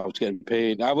 I was getting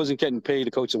paid. I wasn't getting paid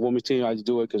to coach the women's team. I just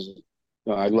do it because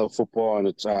I love football and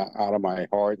it's out of my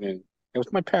heart and it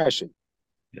was my passion.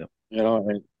 Yep.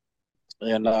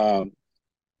 And I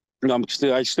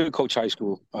still coach high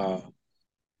school.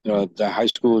 The high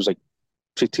school is like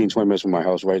 15, 20 minutes from my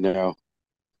house right now.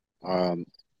 Um,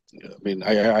 I mean,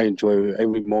 I enjoy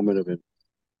every moment of it.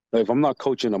 Like, if I'm not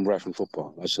coaching, I'm reffing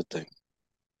football. That's the thing.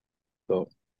 So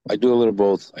I do a little of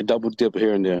both. I double dip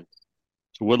here and there.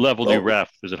 So what level do you oh,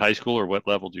 ref? Is it high school or what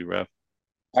level do you ref?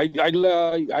 I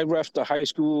ref the high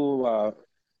school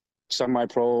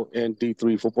semi-pro and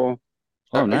D3 football.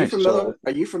 Oh, are you nice. familiar? So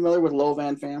Are you familiar with Low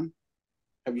Van Fam?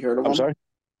 Have you heard of I'm him? sorry.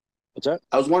 What's that?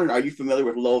 I was wondering, are you familiar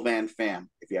with Low Van Fam?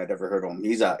 If you had ever heard of him,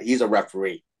 he's a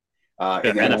referee Yeah,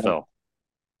 in the NFL. NFL.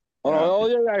 Yeah, Oh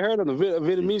yeah, I heard of the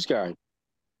Vietnamese guy.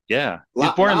 Yeah.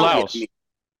 He's born in Lao Laos. Vietnamese.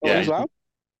 Oh, Yeah. he's loud.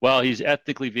 Well, he's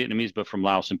ethnically Vietnamese, but from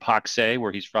Laos. In Pak Se,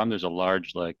 where he's from, there's a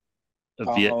large like a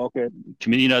Viet Oh, okay.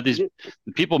 community. These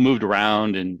people moved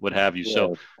around and what have you. So,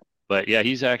 Yeah, but yeah,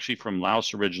 he's actually from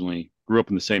Laos originally. Grew up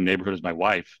in the same neighborhood as my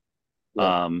wife.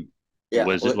 yeah, Um, Yeah, it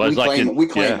was we like claim in him. We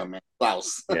claim yeah, him, man.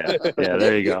 Laos. yeah, yeah.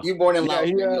 There you go. You born in yeah.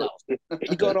 Laos, man. You Laos.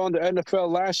 He got on the NFL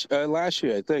last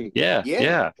year, I think, Yeah, Yeah,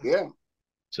 yeah. yeah.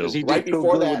 because So he did so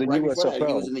good with the Right before that,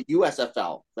 he was USFL. in the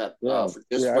USFL Yeah,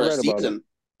 just yeah, I for a read about it. season,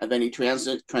 and then he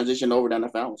transitioned over to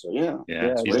NFL. So yeah, yeah, Yeah,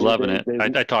 it's he's great. loving it.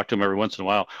 I talk to him every once in a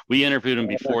while. We interviewed him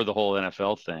before the whole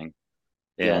NFL thing,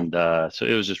 Yeah. and so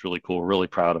it was just really cool. Really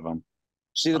proud of him.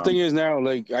 See, the Um, thing is now,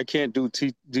 like, I can't do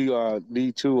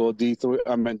D2 or D3.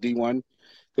 I meant D1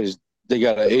 because they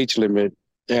got an age limit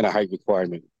and a height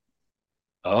requirement.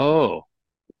 oh,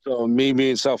 So me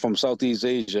being from Southeast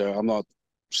Asia, I'm not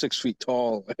 6 feet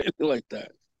tall, anything like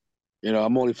that.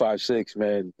 I'm only 5'6",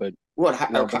 man. But What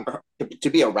you know, but to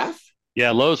be a ref?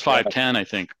 yeah, Lowe's yeah, 5'10", I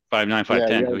think 5'9", yeah,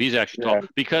 5'10". yeah, So he's actually tall yeah,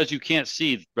 because you can't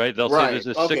see, right? They'll say Right. there's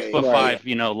a six Okay. foot Yeah. right.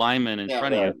 Yeah. five, lineman in Yeah.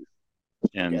 front of Right. you,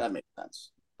 Okay, and that makes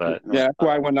sense. but Yeah, No, that's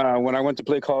why when I went to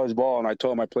play college ball and I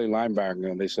told them I played linebacker,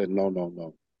 and they said no, no,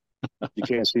 no, you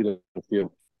can't see the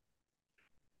field.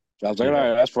 So I was like, all yeah,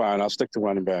 right, that's fine. I'll stick to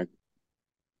running back.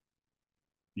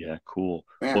 yeah, cool.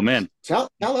 Well, man, man,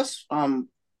 tell us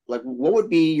like what would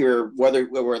be your whether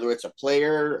it's a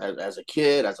player as a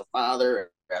kid, as a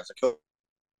father, as a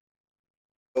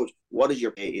coach, what is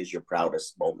your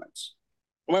proudest moments?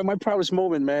 My proudest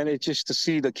moment, man, it's just to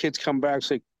see the kids come back and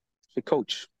say,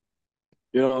 Coach,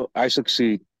 I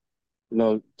succeed.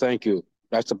 Thank you.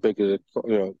 That's the biggest,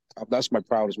 that's my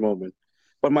proudest moment.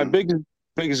 But my Mm-hmm.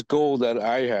 biggest goal that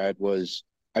I had was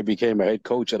I became a head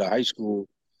coach at a high school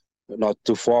not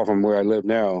too far from where I live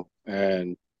now,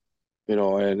 and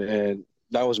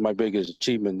that was my biggest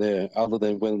achievement there. Other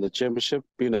than winning the championship,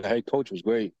 being a head coach was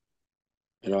great.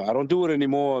 I don't do it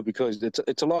anymore because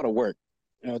it's a lot of work.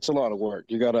 It's a lot of work.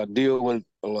 You got to deal with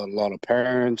a lot of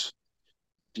parents.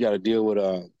 You got to deal with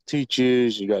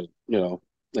teachers. You got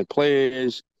the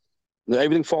players.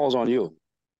 Everything falls on you.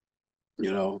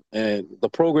 And the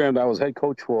program that I was head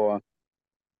coach for,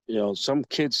 some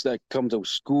kids that come to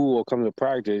school or come to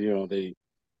practice,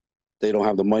 they don't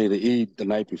have the money to eat the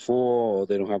night before, or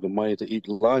they don't have the money to eat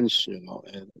lunch. And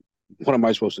what am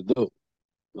I supposed to do?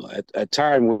 At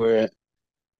time where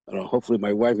hopefully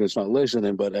my wife is not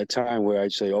listening, but at time where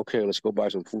I'd say, okay, let's go buy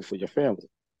some food for your family.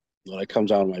 That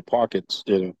comes out of my pockets.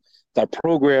 That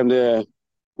program there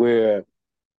where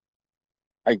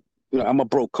I'm a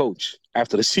broke coach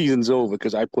after the season's over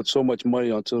because I put so much money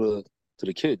onto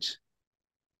the kids.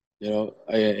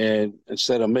 And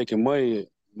instead of making money,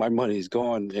 my money is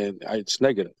gone and it's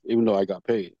negative, even though I got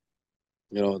paid.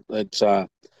 It's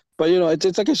but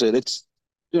it's like I said, it's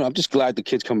I'm just glad the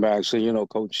kids come back, say,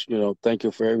 coach, thank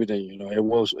you for everything.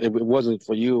 If it wasn't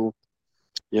for you,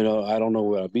 I don't know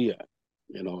where I'd be at.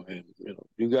 And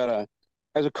you gotta,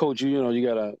 as a coach, you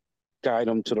gotta guide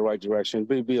them to the right direction,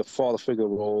 be a father figure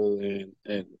role,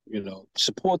 and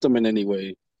support them in any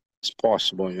way as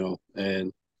possible.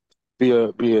 And be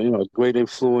a great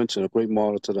influence and a great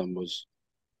model to them was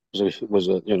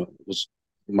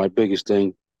my biggest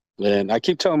thing. And I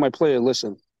keep telling my player,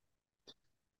 listen,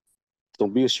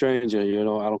 don't be a stranger. I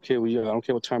don't care I don't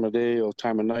care what time of day or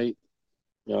time of night.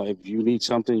 If you need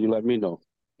something, you let me know.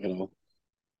 You know,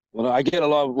 well, I get a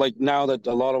lot of like now that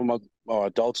a lot of them are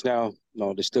adults now.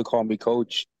 They still call me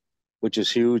coach, which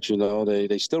is huge.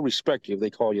 They still respect you if they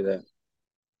call you that.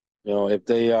 If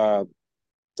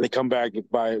they come back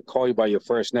by call you by your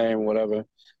first name or whatever. I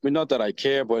mean, not that I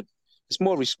care, but it's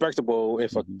more respectable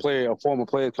if a former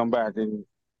player, come back and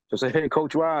just say, "Hey,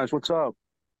 Coach Raj, what's up?"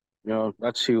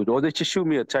 That's huge. Or they just shoot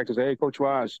me a text and say, "Hey, Coach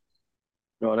Raj."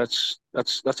 That's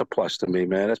a plus to me,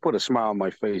 man. That's put a smile on my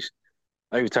face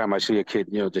every time I see a kid.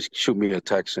 Just shoot me a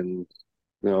text and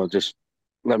just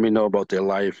let me know about their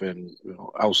life and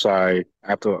outside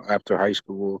after high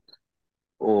school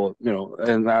or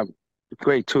and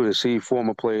great too to see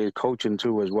former players coaching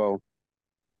too as well.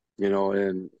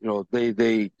 And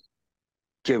they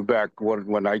give back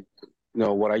what I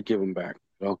give them back.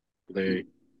 They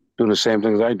do the same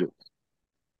things I do.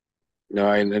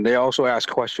 And they also ask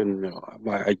questions.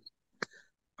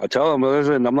 I tell them,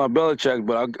 listen, I'm not Belichick,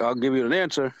 but I'll give you an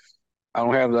answer. I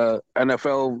don't have the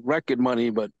NFL record money,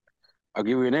 but I'll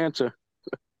give you an answer.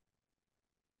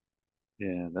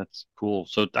 Yeah, that's cool.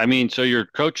 So, I mean, so you're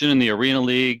coaching in the Arena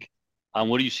League.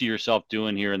 What do you see yourself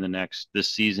doing here in this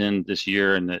season, this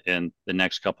year, and the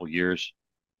next couple years?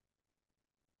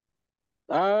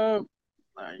 Uh,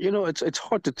 it's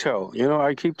hard to tell.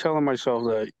 I keep telling myself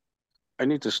that I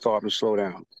need to stop and slow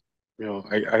down.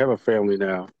 I have a family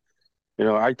now.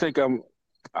 I think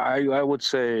I would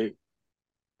say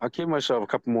I'll give myself a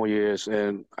couple more years,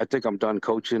 and I think I'm done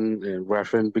coaching and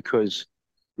refing because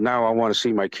now I want to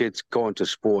see my kids go into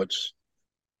sports.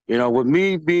 With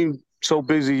me being so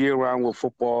busy year round with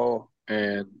football,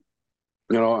 and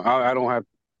I don't have,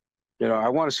 I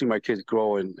want to see my kids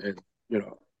grow and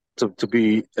to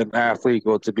be an athlete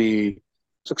or to be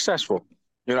successful.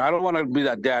 I don't want to be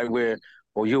that dad where,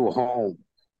 oh, you were home,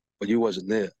 but you wasn't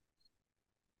there.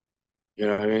 You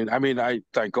know what I mean? I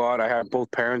thank God I have both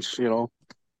parents,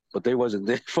 but they wasn't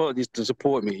there to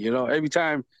support me. Every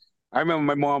time I remember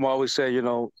my mom always said,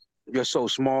 you're so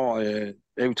small, and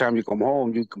every time you come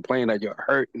home, you complain that you're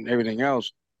hurt and everything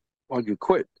else. Why don't you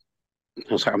quit?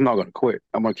 I was like, I'm not gonna quit.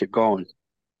 I'm gonna keep going.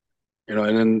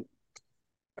 And then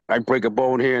I break a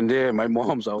bone here and there. My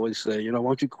mom's always say, why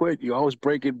don't you quit? You always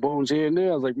breaking bones here and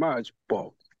there. I was like, Ma, it's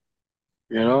ball.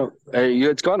 Hey,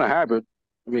 it's gonna happen.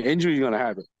 I mean, injury's gonna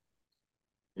happen.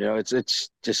 It's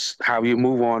just how you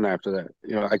move on after that.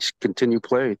 I just continue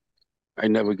playing. I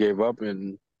never gave up,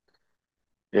 and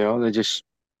they just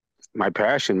my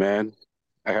passion, man.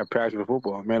 I have passion for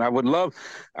football, man. I would love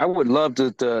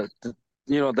to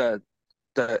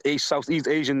the Southeast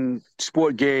Asian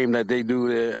sport game that they do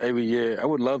there every year. I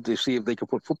would love to see if they could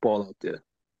put football out there.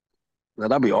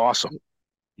 That'd be awesome.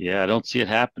 Yeah, I don't see it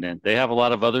happening. They have a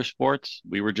lot of other sports.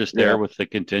 We were just there Yeah, with the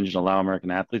contingent allow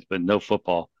American athletes, but no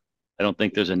football. I don't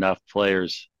think there's enough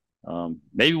players.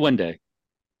 Maybe one day.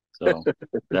 So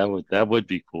that would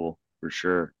be cool for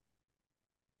sure.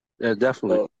 yeah,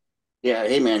 definitely. So yeah,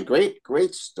 hey man, great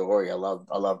story. I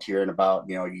loved hearing about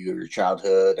your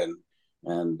childhood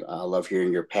and I love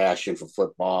hearing your passion for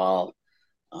football.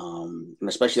 And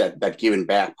especially that giving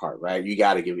back part, right? You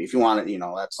got to give if you want it.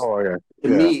 That's Oh yeah, to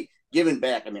yeah. me giving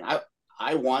back. I mean,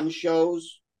 I won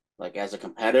shows like as a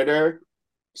competitor,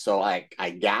 so I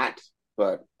got,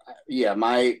 but yeah,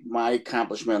 my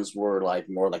accomplishments were like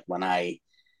more like when I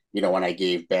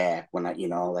gave back, when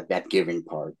like that giving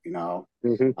part.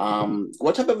 Hmm.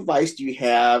 What type of advice do you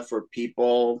have for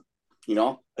people,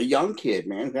 a young kid,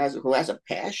 man, who has a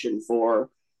passion for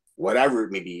whatever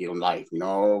it may be in life,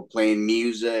 playing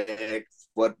music,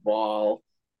 football,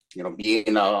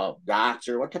 being a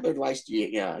doctor? What type of advice do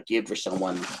you give for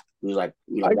someone who's like,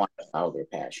 I, wants to follow their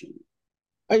passion?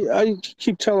 I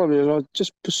keep telling them,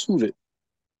 just pursue it.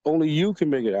 Only you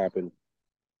can make it happen.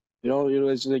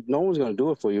 It's like no one's gonna do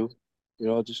it for you.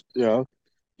 Just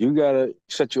you gotta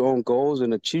set your own goals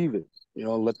and achieve it.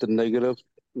 Let the negative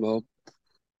well,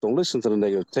 don't listen to the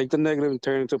negative. Take the negative and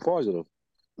turn it into positive.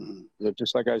 Mhm.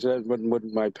 Just like I said, with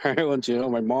my parents,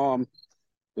 my mom,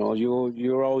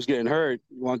 you're always getting hurt.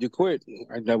 Why don't you quit?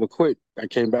 I never quit. I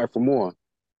came back for more.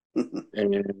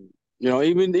 And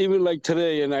even like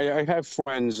today, and I have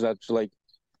friends that's like,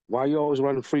 why you always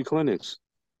running free clinics?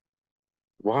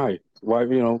 Why? Why?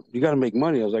 You got to make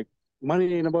money. I was like,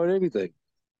 money ain't about everything.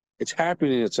 It's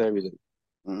happiness. It's everything.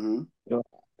 Mhm. You know,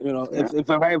 you know, Yeah.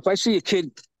 if I see a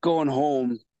kid going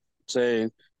home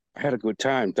saying, "I had a good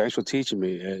time. Thanks for teaching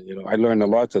me," and I learned a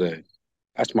lot today.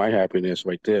 That's my happiness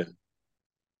right there.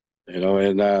 And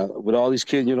with all these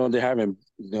kids, they have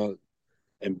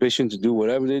ambition to do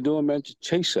whatever they're doing, man. Just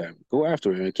chase that, go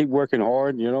after it, and keep working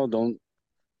hard. Don't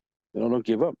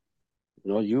give up.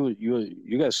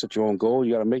 You got to set your own goal.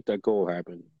 You got to make that goal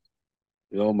happen.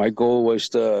 My goal was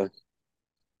to,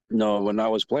 when I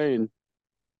was playing,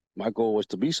 my goal was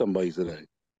to be somebody today.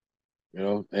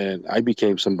 And I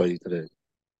became somebody today.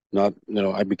 Not,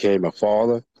 I became a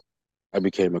father. I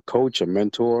became a coach, a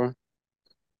mentor,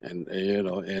 and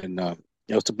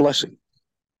it's a blessing.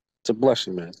 It's a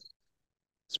blessing, man.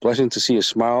 It's a blessing to see a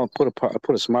smile, put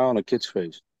a smile on a kid's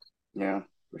face. Yeah,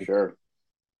 for sure.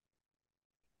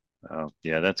 Oh,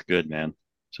 yeah, that's good, man.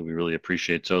 So we really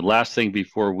appreciate. So last thing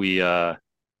before we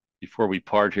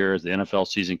part here as the NFL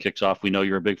season kicks off, we know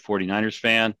you're a big 49ers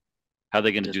fan. How are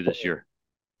they going to Just, do this year?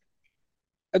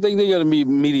 I think they're gonna be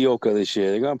mediocre this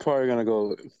year. Probably gonna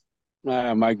go.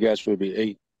 My guess would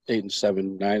be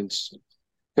 8-7, 9.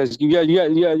 Because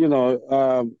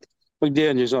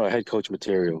McDaniel's not a head coach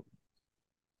material.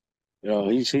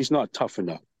 He's not tough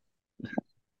enough.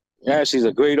 Yes, he's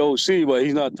a great OC, but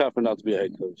he's not tough enough to be a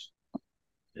head coach.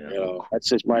 Yeah. That's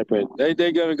just my opinion.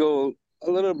 They're gonna go a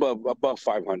little above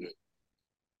 500.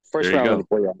 First There you round of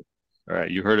go. the playoff. All right.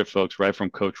 You heard it, folks, right from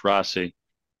Coach Rossi.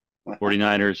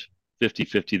 49ers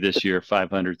 50-50 this year,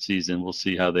 500 season. We'll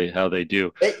see how they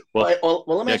do. Hey, Well,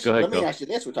 let me yeah, go ahead, let me go. ask you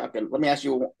this. Let me ask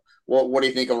you, what do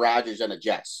you think of Rodgers and the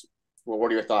Jets? Well,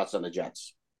 what are your thoughts on the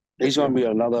Jets He's this year? gonna be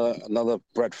another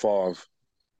Brett Favre.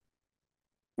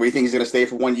 What do you think he's going to stay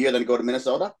for 1 year, then go to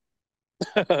Minnesota?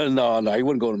 No, he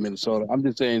wouldn't go to Minnesota. I'm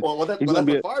just saying he's gonna That's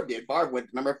be what Favre did.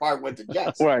 Favre went to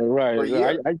Jets right, for right. a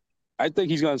year. I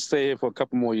think he's gonna stay here for a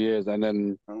couple more years, and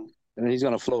then Oh, he's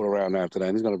gonna float around after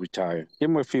that. He's gonna retire. Give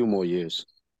him a few more years.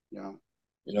 yeah.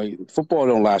 Football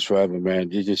don't last forever,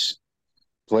 man. You just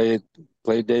play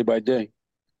it, day by day.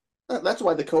 That's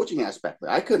why the coaching aspect.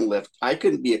 I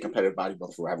couldn't be a competitive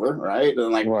bodybuilder forever, right?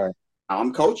 And like Right,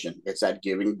 I'm coaching. It's that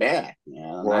giving back,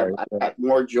 man. And right. I've got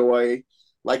more joy,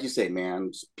 like you say,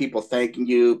 man. People thanking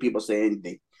you, people saying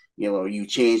you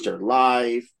changed their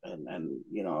life, and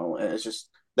it's just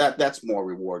that's more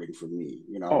rewarding for me.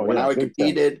 Oh yeah, big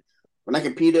time. When I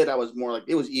competed, I was more like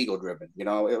it was ego driven. It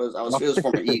was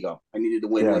for my ego. I needed to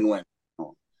win, Yeah. win, win.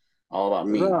 All about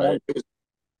me, No, but it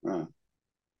was.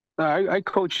 I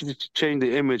coach to change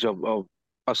the image of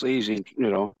us Asians.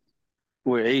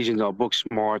 Where Asians are book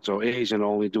smarts or Asian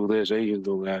only do this, Asian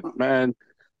do that. Man,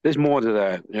 there's more to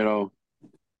that.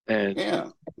 And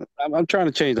Yeah, I'm trying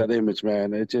to change that image,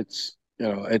 man. It's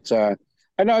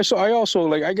I know. So I also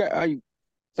like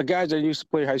the guys I used to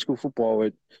play high school football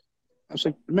with. I was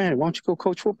like, man, why don't you go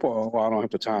coach football? Well, I don't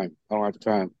have the time. I don't have the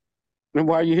time. Then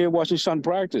why are you here watching son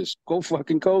practice? Go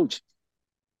fucking coach.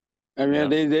 I mean,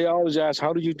 Yeah. they always ask,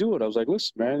 how did you do it? I was like,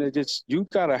 listen, man, you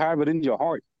gotta have it in your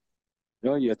heart.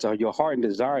 It's your heart and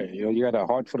desire. You got a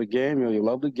heart for the game. You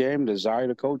love the game, desire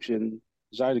to coach, and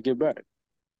desire to give back.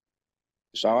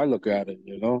 That's how I look at it.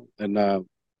 And man,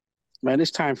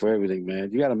 it's time for everything, man.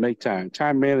 You got to make time.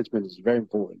 Time management is very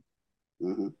important.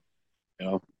 mm-hmm. You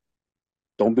know,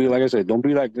 don't be like I said. Don't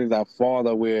be like that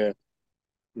father where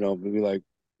maybe like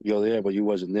you're there, but you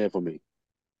wasn't there for me.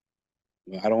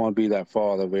 I don't want to be that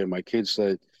father where my kids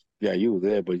said, "Yeah, you were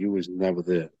there, but you was never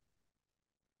there."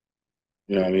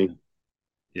 You know what I mean?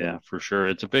 Yeah, for sure.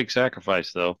 It's a big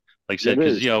sacrifice, though. Like I said, It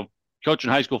because is.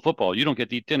 coaching high school football, you don't get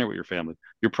to eat dinner with your family.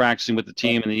 You're practicing with the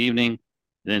team in the evening, and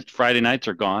then Friday nights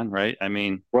are gone, right? I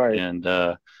mean, Right. and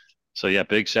so yeah,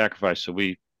 big sacrifice. So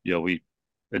we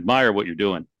admire what you're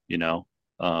doing.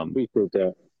 Appreciate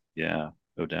that. Yeah,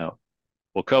 no doubt.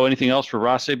 Well, Co, anything else for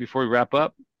Rasi before we wrap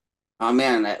up? Oh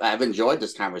man, I've enjoyed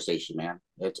this conversation, man.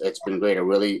 It's been great. I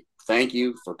really thank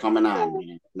you for coming on,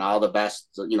 man. And all the best,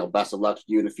 best of luck to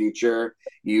you in the future.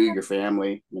 You, your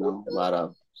family, a lot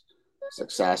of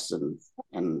success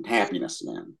and happiness,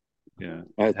 man. Yeah.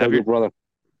 All right, Have thank you, your brother.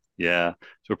 Yeah.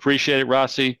 So appreciate it,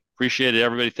 Rossi. Appreciate it,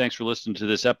 everybody. Thanks for listening to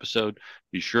this episode.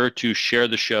 Be sure to share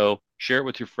the show, share it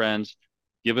with your friends,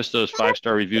 give us those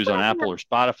 5-star reviews on Apple or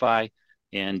Spotify,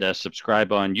 and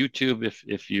subscribe on YouTube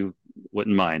if you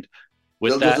wouldn't mind.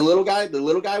 With Does that, the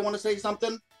little guy want to say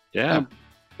something? yeah.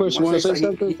 Push, want to say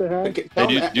something to him? Hey,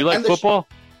 do you like football?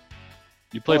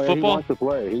 You play football? He wants to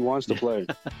play. He wants to play.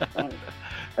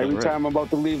 Every time I'm about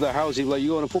to leave the house, he's like, "You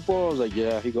going to football?" I was like,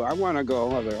 "Yeah." He go, "I want to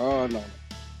go." I was like, "Oh no."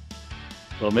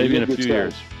 Well, maybe in a few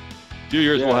years.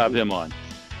 We'll have him on.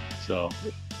 So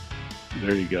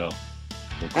there you go.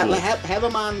 Well, cool. Have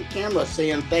him on camera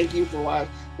saying thank you for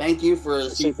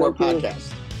C4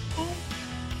 podcast.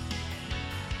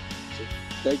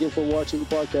 Thank you for watching the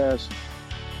podcast.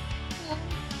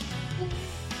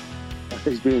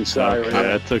 He's being shy. Okay,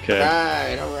 that's okay.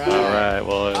 All right.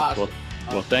 Well, awesome.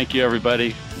 well, thank you,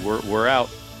 everybody. We're out.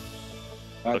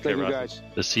 Thank you, guys.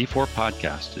 The C4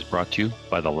 podcast is brought to you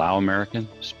by the Lao American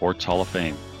Sports Hall of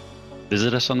Fame.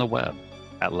 Visit us on the web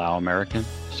at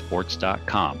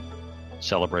laoamericansports.com,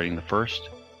 celebrating the first,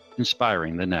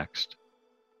 inspiring the next.